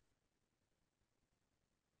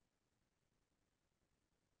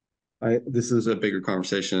 This is a bigger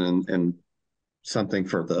conversation and something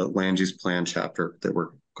for the land use plan chapter that we're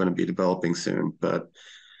going to be developing soon. But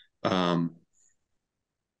I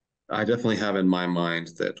definitely have in my mind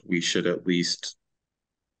that we should at least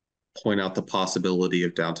point out the possibility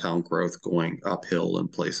of downtown growth going uphill in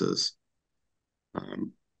places.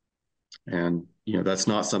 And that's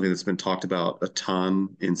not something that's been talked about a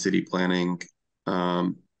ton in city planning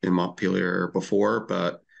in Montpelier before,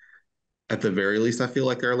 but at the very least, I feel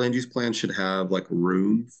like our land use plan should have like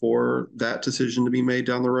room for that decision to be made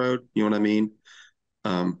down the road. You know what I mean?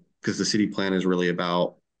 Because the city plan is really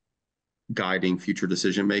about guiding future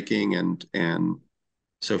decision making, and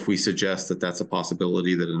so if we suggest that that's a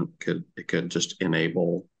possibility, that it could just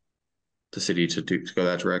enable the city to go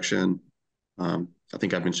that direction. I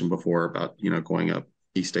think I mentioned before about going up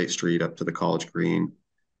East State Street up to the College Green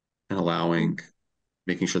and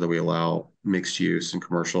making sure that we allow mixed use and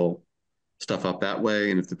commercial stuff up that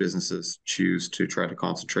way. And if the businesses choose to try to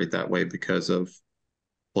concentrate that way because of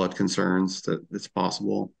flood concerns, that it's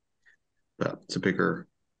possible. But it's a bigger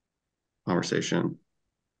conversation.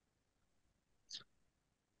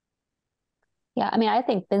 Yeah, I mean, I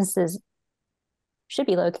think businesses should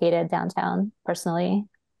be located downtown, personally.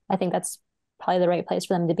 I think that's probably the right place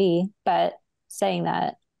for them to be. But saying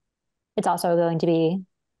that, it's also going to be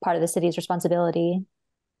part of the city's responsibility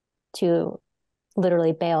to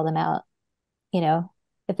literally bail them out.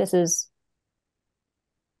 If this is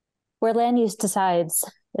where land use decides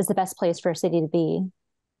is the best place for a city to be,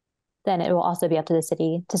 then it will also be up to the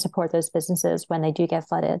city to support those businesses when they do get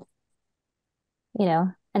flooded.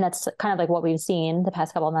 And that's kind of like what we've seen the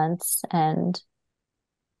past couple of months. And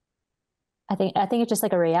I think it's just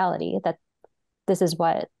like a reality that this is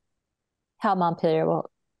how Montpelier will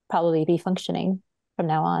probably be functioning from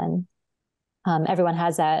now on. Everyone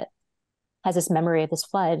has this memory of this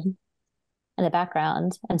flood in the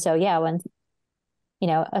background. And so, yeah, when,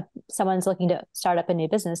 someone's looking to start up a new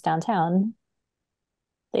business downtown,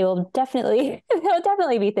 they'll definitely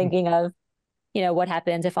be thinking of, what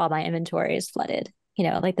happens if all my inventory is flooded,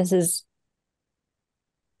 like this is.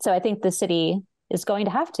 So I think the city is going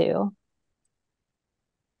to have to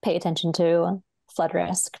pay attention to flood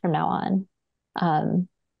risk from now on. And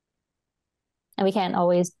we can't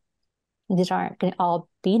always, these aren't going to all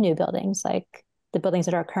be new buildings. Like the buildings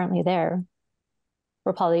that are currently there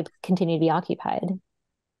will probably continue to be occupied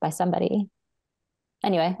by somebody.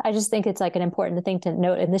 Anyway, I just think it's like an important thing to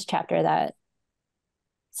note in this chapter that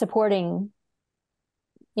supporting,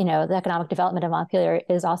 the economic development of Montpelier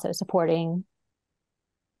is also supporting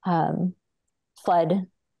flood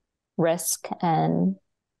risk and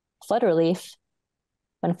flood relief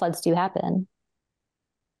when floods do happen.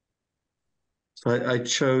 So I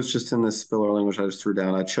chose, just in this filler language I just threw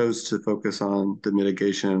down, I chose to focus on the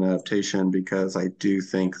mitigation and adaptation because I do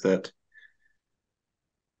think that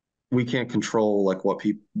we can't control like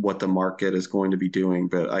what the market is going to be doing,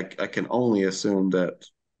 but I can only assume that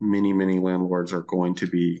many landlords are going to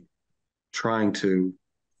be trying to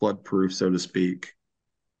flood proof, so to speak,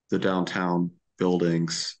 the downtown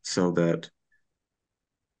buildings so that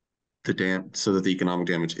the economic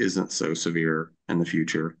damage isn't so severe in the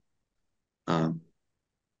future.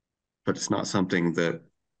 But it's not something that,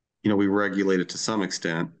 we regulate it to some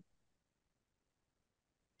extent.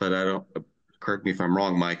 But I don't, correct me if I'm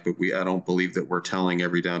wrong, Mike, but I don't believe that we're telling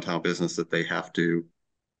every downtown business that they have to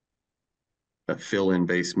fill in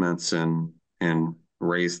basements and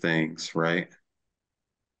raise things, right?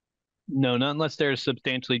 No, not unless there's a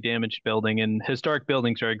substantially damaged building, and historic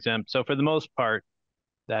buildings are exempt. So for the most part,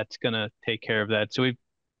 that's going to take care of that. So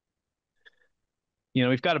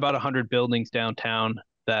we've got about 100 buildings downtown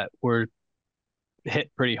that were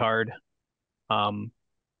hit pretty hard. And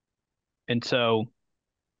so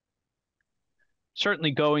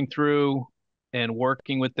certainly going through and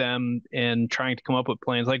working with them and trying to come up with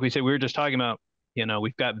plans. Like we said, we were just talking about,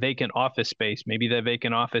 we've got vacant office space. Maybe that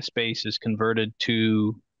vacant office space is converted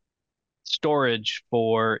to storage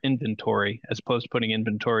for inventory, as opposed to putting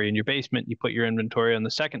inventory in your basement. You put your inventory on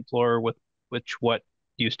the second floor with what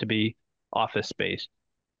used to be office space.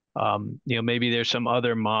 Maybe there's some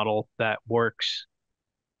other model that works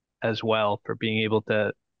as well for being able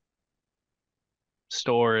to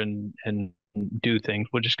store and do things.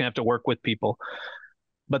 We're just gonna have to work with people.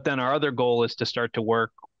 But then our other goal is to start to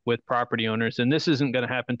work with property owners, and this isn't going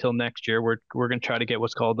to happen until next year. We're going to try to get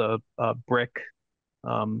what's called a brick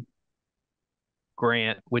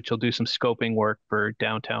grant, which will do some scoping work for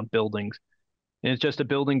downtown buildings. And it's just a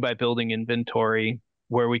building by building inventory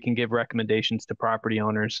where we can give recommendations to property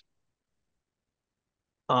owners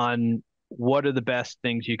on what are the best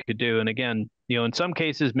things you could do. And again, in some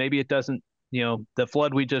cases, maybe it doesn't, the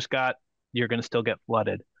flood we just got, you're going to still get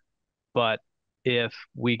flooded. But if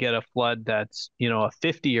we get a flood that's, a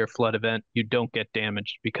 50-year flood event, you don't get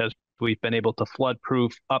damaged because we've been able to flood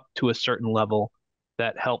proof up to a certain level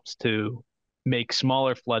that helps to make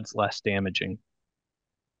smaller floods less damaging.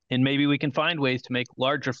 And maybe we can find ways to make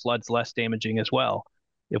larger floods less damaging as well.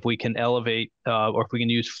 If we can elevate or if we can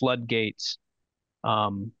use floodgates.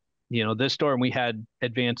 This storm we had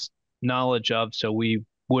advanced knowledge of, so we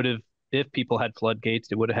would have, if people had floodgates,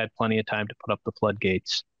 they would have had plenty of time to put up the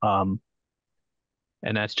floodgates.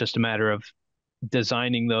 And that's just a matter of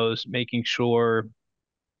designing those, making sure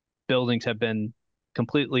buildings have been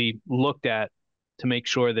completely looked at to make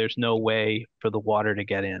sure there's no way for the water to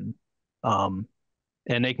get in. And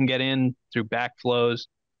they can get in through backflows.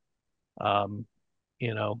 A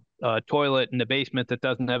toilet in the basement that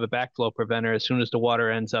doesn't have a backflow preventer, as soon as the water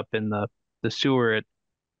ends up in the sewer, it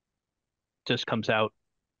just comes out.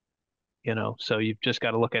 So you've just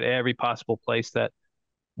got to look at every possible place that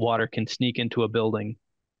water can sneak into a building.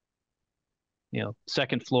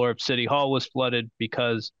 Second floor of City Hall was flooded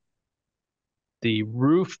because the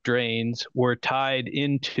roof drains were tied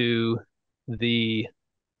into the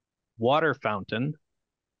water fountain.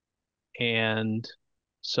 And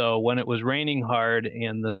so when it was raining hard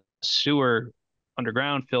and the sewer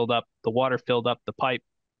underground filled up, the water filled up the pipe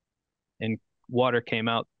and water came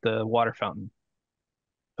out the water fountain.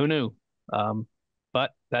 Who knew?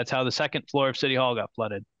 But that's how the second floor of City Hall got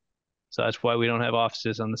flooded. So that's why we don't have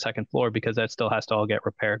offices on the second floor, because that still has to all get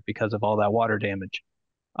repaired because of all that water damage.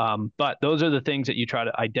 But those are the things that you try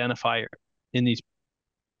to identify in these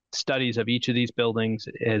studies of each of these buildings,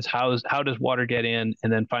 is how does water get in,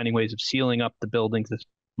 and then finding ways of sealing up the buildings as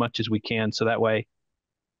much as we can. So that way,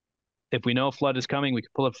 if we know a flood is coming, we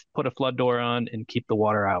can put a flood door on and keep the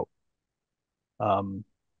water out.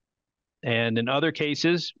 And in other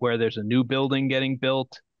cases where there's a new building getting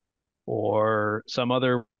built or some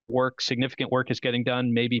other significant work is getting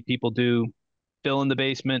done, maybe people do fill in the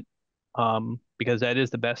basement, because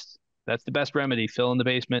that's the best remedy. Fill in the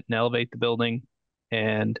basement and elevate the building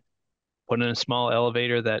and put in a small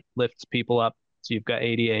elevator that lifts people up. So you've got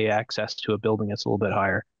ADA access to a building that's a little bit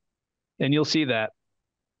higher. And you'll see that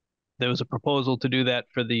there was a proposal to do that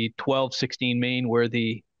for the 1216 Main, where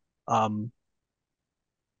the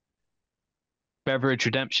Beverage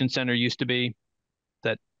Redemption Center used to be,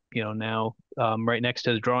 that now right next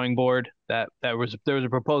to the drawing board, there was a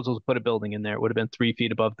proposal to put a building in there. It would have been 3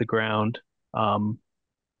 feet above the ground, above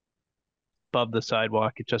the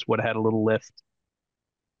sidewalk. It just would have had a little lift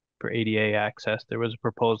for ADA access. There was a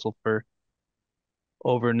proposal for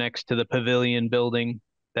over next to the Pavilion building,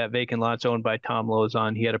 that vacant lot's owned by Tom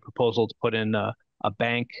Lozon. He had a proposal to put in a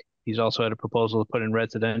bank. He's also had a proposal to put in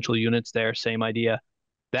residential units there. Same idea.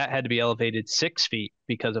 That had to be elevated 6 feet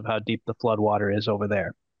because of how deep the flood water is over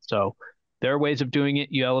there. So there are ways of doing it.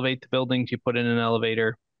 You elevate the buildings, you put in an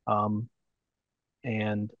elevator,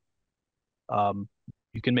 and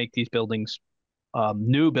you can make these buildings,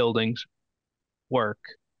 new buildings, work.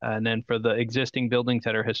 And then for the existing buildings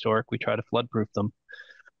that are historic, we try to flood-proof them.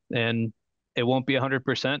 And it won't be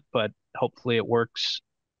 100%, but hopefully it works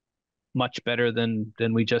much better than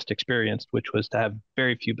we just experienced, which was to have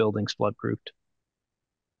very few buildings flood-proofed.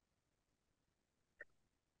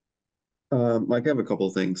 Mike, I have a couple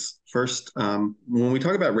of things. First, when we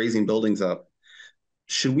talk about raising buildings up,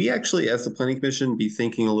 should we actually, as the Planning Commission, be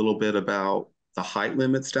thinking a little bit about the height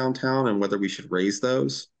limits downtown and whether we should raise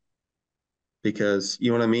those? Because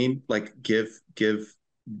you know what I mean? Like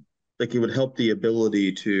like it would help the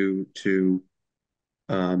ability to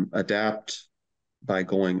adapt by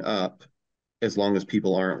going up. as long as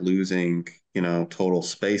people aren't losing, total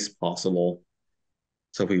space possible.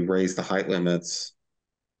 So if we raise the height limits,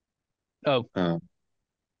 Oh, um,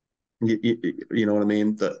 you know what I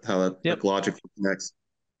mean? How that yep. like logic connects.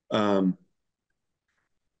 Um,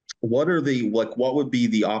 what would be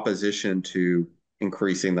the opposition to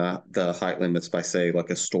increasing the height limits by say like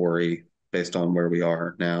a story based on where we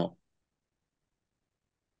are now?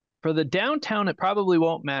 For the downtown, it probably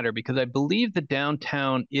won't matter because I believe the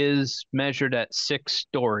downtown is measured at 6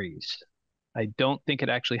 stories. I don't think it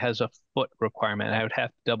actually has a foot requirement. I would have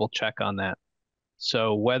to double check on that.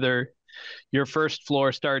 So whether your first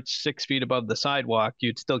floor starts 6 feet above the sidewalk,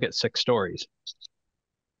 you'd still get 6 stories.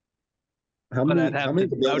 How But many how many of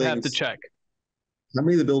the I would have to buildings check. how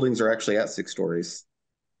many of the buildings are actually at 6 stories?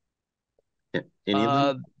 Any of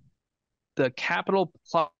Uh, them? the Capitol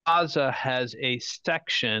Plaza has a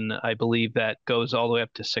section, I believe, that goes all the way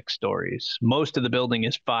up to 6 stories. Most of the building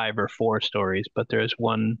is 5 or 4 stories, but there is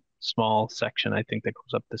one small section I think that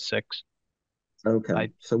goes up to 6. Okay. I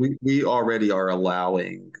So we already are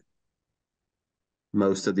allowing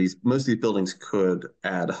most of these buildings could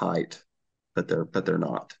add height, but they're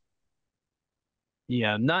not.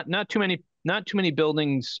 Yeah, not too many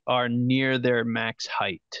buildings are near their max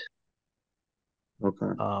height.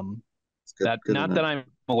 Okay. Um, It's good that good to not know. that I'm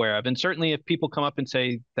aware of. And certainly if people come up and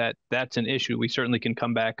say that that's an issue, we certainly can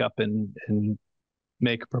come back up and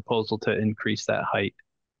make a proposal to increase that height.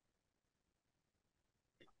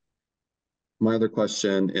 My other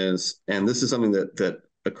question is, and this is something that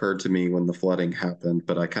occurred to me when the flooding happened,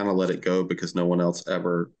 but I kind of let it go because no one else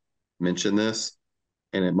ever mentioned this,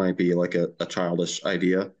 and it might be like a childish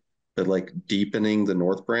idea, but like deepening the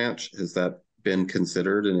North Branch, has that been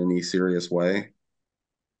considered in any serious way?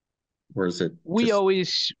 Or is it We just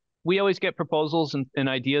always we always get proposals and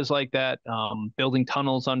ideas like that, building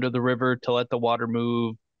tunnels under the river to let the water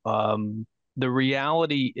move. The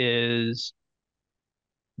reality is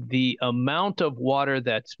the amount of water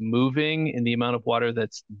that's moving and the amount of water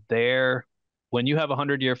that's there when you have a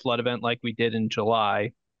 100-year flood event like we did in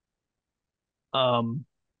July, um,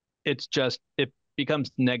 it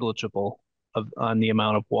becomes negligible on the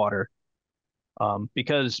amount of water,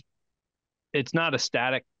 because it's not a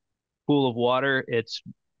static pool of water, it's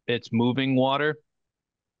moving water.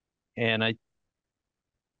 And I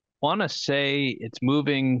want to say it's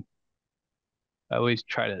moving. I always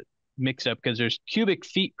try to mix up because there's cubic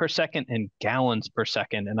feet per second and gallons per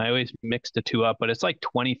second, and I always mix the two up. But it's like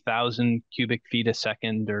 20,000 cubic feet a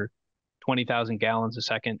second or 20,000 gallons a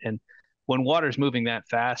second. And when water's moving that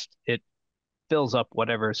fast, it fills up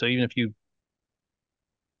whatever. So even if you,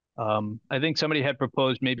 I think somebody had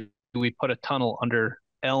proposed maybe we put a tunnel under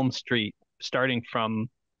Elm Street, starting from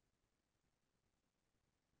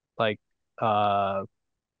like uh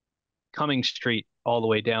Cumming Street all the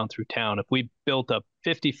way down through town. If we built a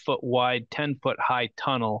 50-foot wide, 10-foot high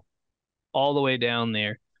tunnel all the way down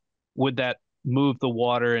there, would that move the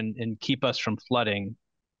water and keep us from flooding?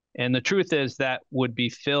 And the truth is that would be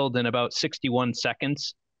filled in about 61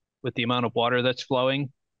 seconds with the amount of water that's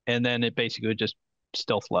flowing. And then it basically would just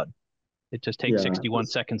still flood. It just takes yeah. 61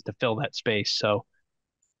 seconds to fill that space. So,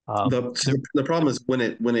 The so the, the problem is when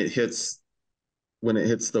it hits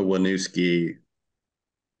the Winooski,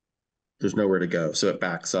 there's nowhere to go, so it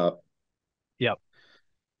backs up. yep.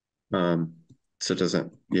 Um, so it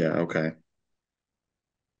doesn't. Yeah, okay,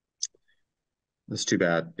 that's too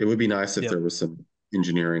bad. It would be nice if Yep. there was some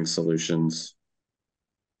engineering solutions.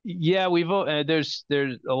 Yeah,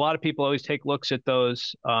 there's a lot of people always take looks at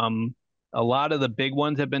those. A lot of the big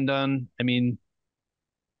ones have been done. I mean,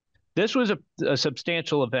 this was a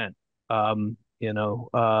substantial event.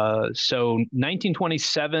 So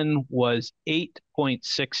 1927 was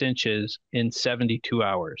 8.6 inches in 72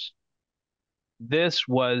 hours. This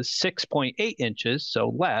was 6.8 inches, so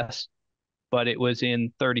less, but it was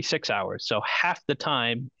in 36 hours, so half the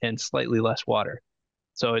time and slightly less water.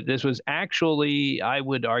 So this was actually, I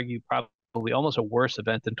would argue, probably almost a worse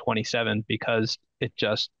event than 27 because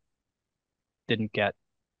didn't get,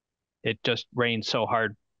 it just rained so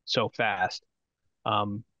hard, so fast.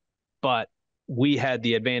 Um, but we had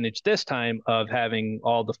the advantage this time of having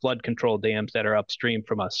all the flood control dams that are upstream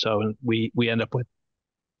from us. So we end up with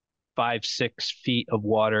 5, 6 feet of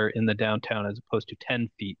water in the downtown as opposed to 10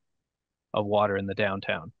 feet of water in the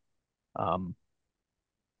downtown. Um,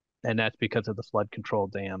 and that's because of the flood control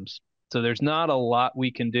dams. So there's not a lot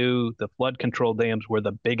we can do. The flood control dams were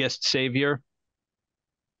the biggest savior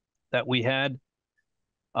that we had.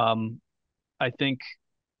 Um, I think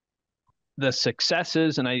the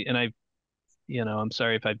successes, I'm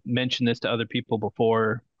sorry if I've mentioned this to other people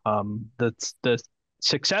before. The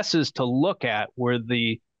successes to look at were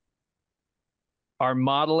the our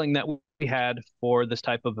modeling that we had for this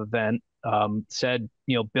type of event said,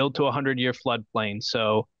 build to a 100-year floodplain.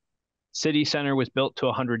 So city center was built to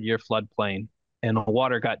a 100-year floodplain, and the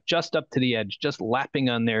water got just up to the edge, just lapping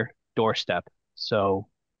on their doorstep. So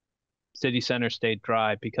city center stayed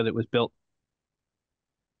dry because it was built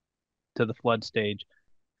to the flood stage.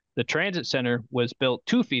 The transit center was built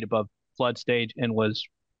 2 feet above flood stage and was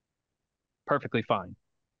perfectly fine.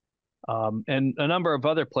 And a number of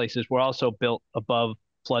other places were also built above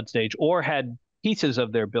flood stage or had pieces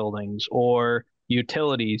of their buildings or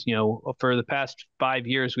utilities. For the past 5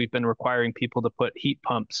 years, we've been requiring people to put heat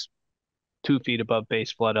pumps 2 feet above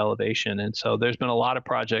base flood elevation. And so there's been a lot of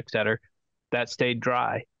projects that stayed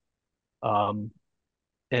dry. And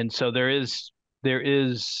so there is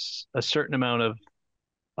a certain amount of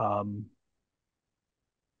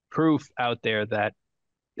proof out there that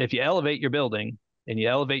if you elevate your building and you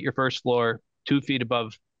elevate your first floor 2 feet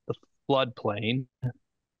above the floodplain,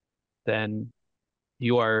 then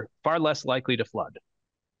you are far less likely to flood.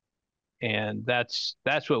 And that's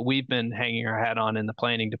what we've been hanging our hat on in the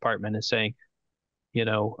planning department, is saying,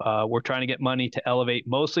 we're trying to get money to elevate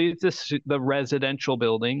mostly the residential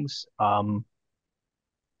buildings,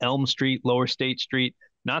 Elm Street, Lower State Street,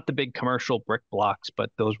 not the big commercial brick blocks,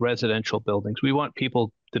 but those residential buildings. We want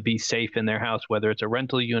people to be safe in their house, whether it's a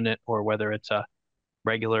rental unit or whether it's a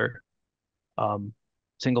regular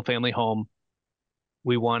single family home.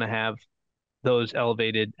 We want to have those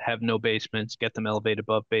elevated, have no basements, get them elevated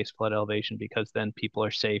above base flood elevation, because then people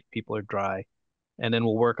are safe, people are dry. And then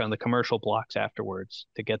we'll work on the commercial blocks afterwards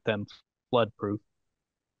to get them flood proof.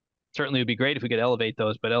 Certainly it would be great if we could elevate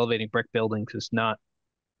those, but elevating brick buildings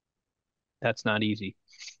that's not easy.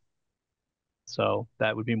 So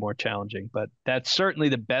that would be more challenging, but that's certainly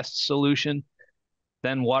the best solution.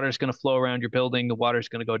 Then water's going to flow around your building, the water's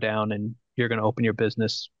going to go down, and you're going to open your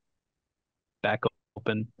business back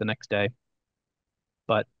open the next day.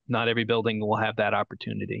 But not every building will have that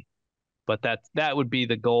opportunity. But that would be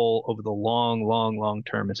the goal over the long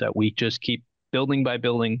term, is that we just keep building by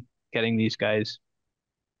building, getting these guys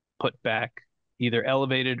put back, either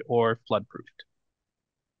elevated or flood proofed.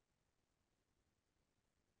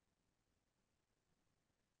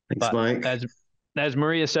 Thanks, but Mike. As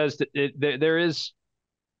Maria says, there is,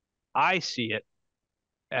 I see it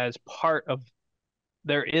as part of,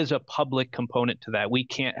 there is a public component to that. We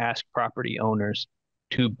can't ask property owners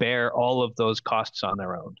to bear all of those costs on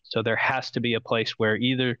their own. So there has to be a place where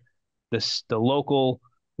either the local,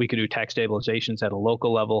 we could do tax stabilizations at a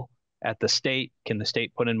local level. At the state, can the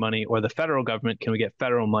state put in money, or the federal government, can we get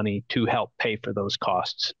federal money to help pay for those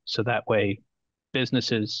costs? So that way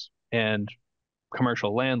businesses and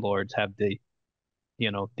commercial landlords have the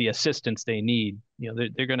assistance they need.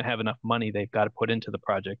 They're going to have enough money they've got to put into the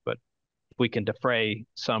project, but if we can defray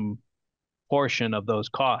some portion of those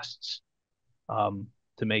costs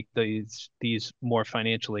to make these more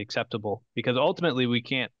financially acceptable, because ultimately we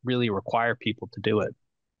can't really require people to do it.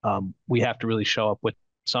 We have to really show up with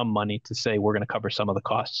some money to say we're going to cover some of the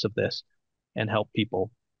costs of this and help the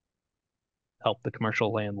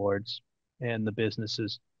commercial landlords and the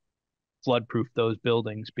businesses flood-proof those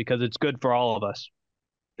buildings, because it's good for all of us.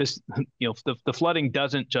 The flooding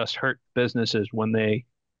doesn't just hurt businesses when they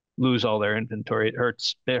lose all their inventory. It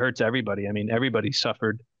hurts everybody. I mean, everybody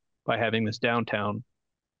suffered by having this downtown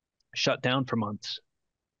shut down for months.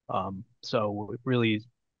 So it really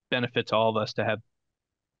benefits all of us to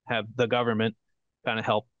have the government kind of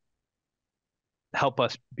help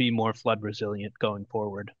us be more flood resilient going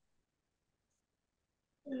forward.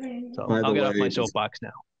 So I'll get off my soapbox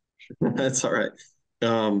now. That's all right.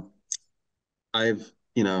 I've,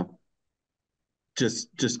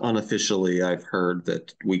 just unofficially, I've heard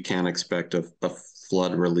that we can't expect a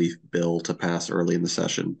flood relief bill to pass early in the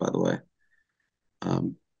session, by the way.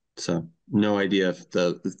 So no idea if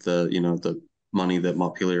the money that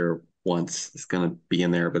Montpelier wants is going to be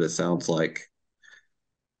in there, but it sounds like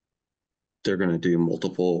they're going to do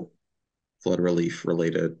multiple flood relief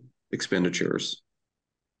related expenditures.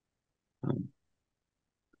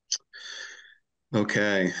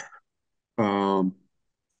 Okay.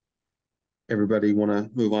 Everybody want to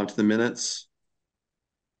move on to the minutes?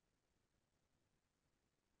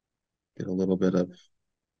 Get a little bit of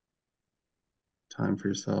time for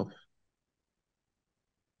yourself.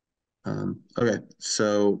 Okay,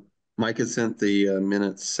 so Mike has sent the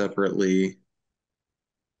minutes separately,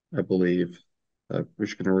 I believe. We're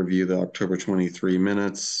just going to review the October 23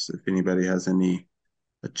 minutes. If anybody has any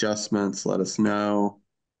adjustments, let us know.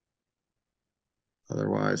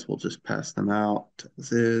 Otherwise, we'll just pass them out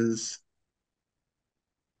as is.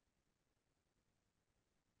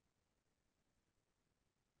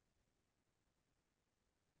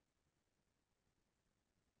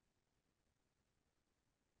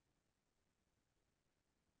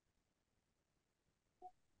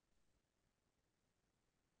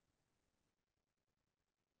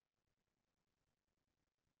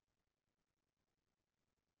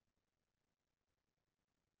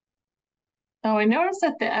 Oh, I noticed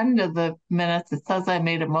at the end of the minutes, it says I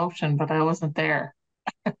made a motion, but I wasn't there.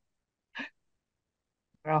 I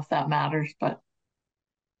don't know if that matters, but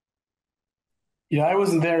Yeah, I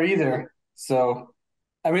wasn't there either. So,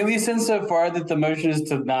 I mean, at least since so far that the motion is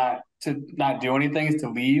to not do anything, is to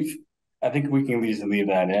leave. I think we can at least leave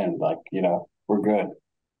that in. Like, we're good.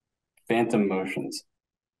 Phantom motions.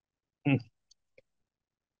 Yeah,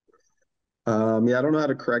 I don't know how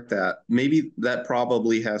to correct that. Maybe that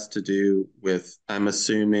probably has to do with, I'm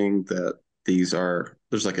assuming that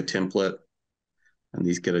there's like a template and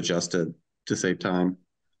these get adjusted to save time.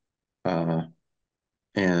 Uh,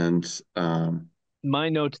 and My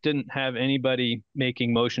notes didn't have anybody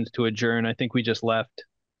making motions to adjourn. I think we just left.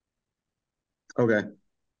 Okay.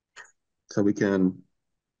 So we can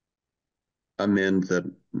amend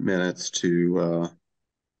the minutes to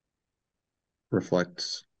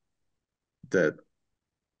reflect that.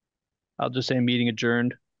 I'll just say meeting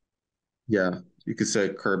adjourned. Yeah, you could say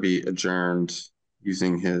Kirby adjourned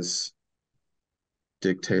using his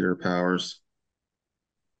dictator powers.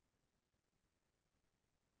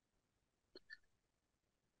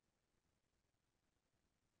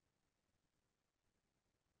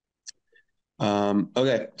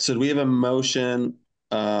 Okay, so do we have a motion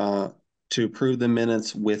to approve the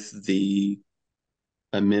minutes with the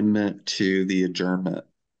amendment to the adjournment?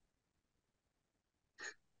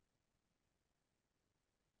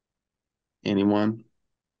 Anyone?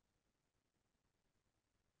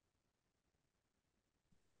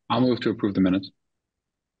 I'll move to approve the minutes.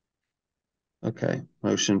 Okay,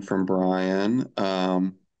 motion from Brian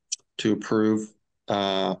to approve,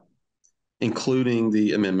 including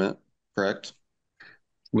the amendment, correct?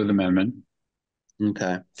 With amendment.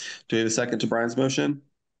 Okay. Do we have a second to Brian's motion?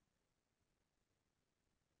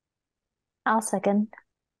 I'll second.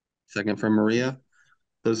 Second from Maria.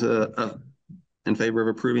 Those in favor of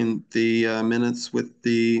approving the minutes with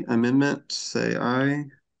the amendment, say aye.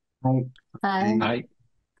 Aye. Aye. Aye.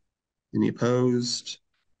 Any opposed?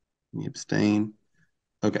 Any abstain?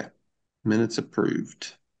 Okay, minutes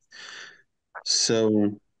approved.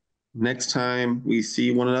 So next time we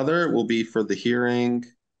see one another will be for the hearing.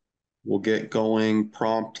 We'll get going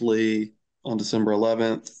promptly on December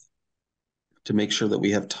 11th to make sure that we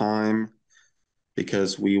have time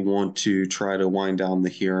because we want to try to wind down the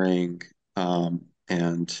hearing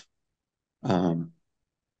and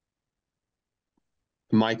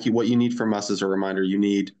Mike, what you need from us as a reminder, you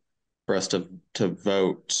need for us to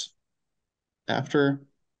vote after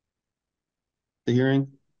the hearing.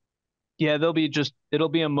 Yeah, it'll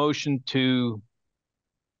be a motion to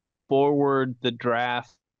forward the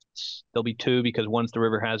drafts. There'll be two because one's the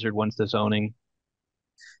river hazard, one's the zoning.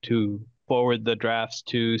 To forward the drafts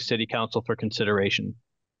to city council for consideration.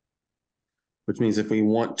 Which means if we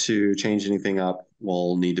want to change anything up,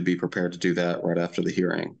 we'll need to be prepared to do that right after the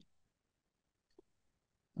hearing.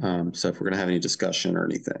 So if we're going to have any discussion or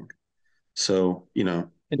anything, so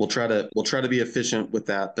we'll try to be efficient with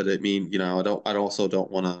that. But I also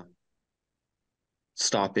don't want to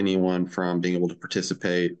stop anyone from being able to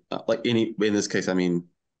participate. In this case, I mean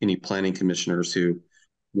any planning commissioners who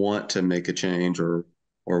want to make a change or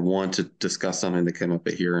want to discuss something that came up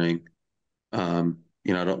at hearing.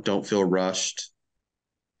 Don't feel rushed.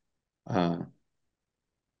 What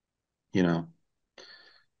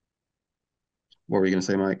were you going to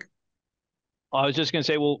say, Mike? I was just going to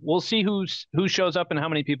say, we'll see who shows up and how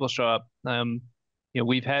many people show up.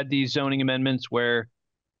 We've had these zoning amendments where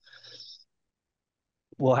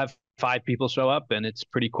we'll have 5 people show up and it's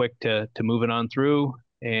pretty quick to move it on through.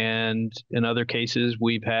 And in other cases,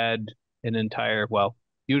 we've had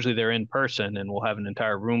usually they're in person and we'll have an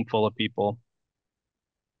entire room full of people.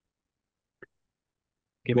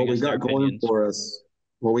 What we have going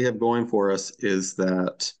for us is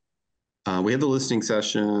that we have the listening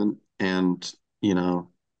session and that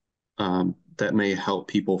may help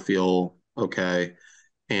people feel okay.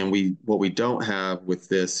 And what we don't have with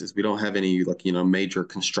this is we don't have any major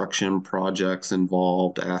construction projects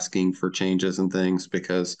involved asking for changes and things,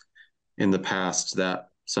 because in the past that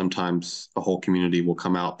sometimes a whole community will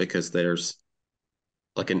come out because there's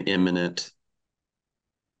like an imminent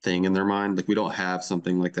thing in their mind. Like we don't have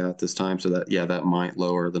something like that this time, so that might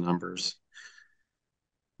lower the numbers.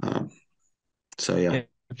 So yeah.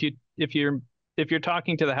 If you're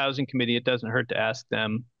talking to the housing committee, it doesn't hurt to ask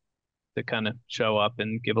them to kind of show up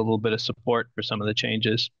and give a little bit of support for some of the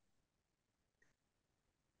changes.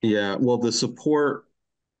 Yeah, well, the support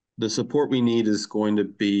we need is going to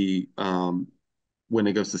be when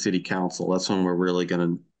it goes to city council. That's when we're really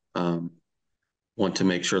going to want to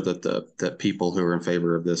make sure that that people who are in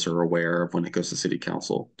favor of this are aware of when it goes to city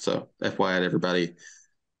council. So FYI to everybody,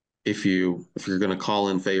 if you're going to call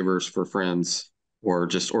in favors for friends or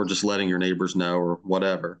just letting your neighbors know or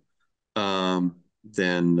whatever, then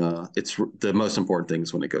it's the most important thing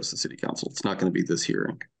is when it goes to city council. It's not going to be this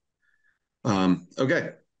hearing.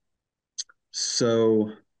 Okay.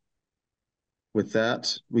 So with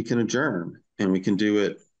that, we can adjourn and we can do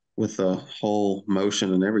it with a whole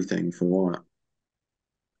motion and everything if we want.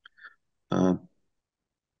 Do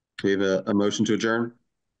we have a motion to adjourn?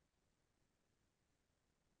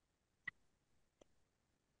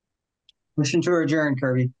 Motion to adjourn,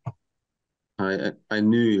 Kirby. I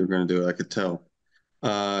knew you were going to do it. I could tell.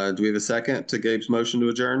 Do we have a second to Gabe's motion to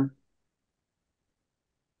adjourn?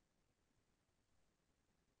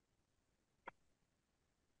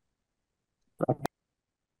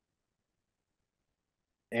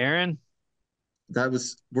 Aaron?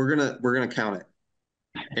 We're gonna count it.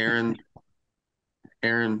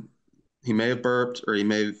 Aaron, he may have burped or he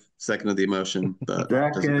may have seconded the emotion, but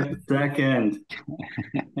Second.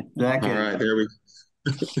 All right, there we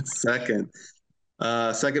second.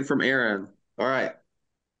 Second from Aaron. All right.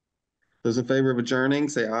 Those in favor of adjourning,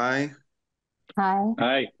 say aye. Hi.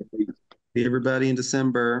 Aye. See everybody in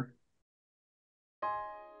December.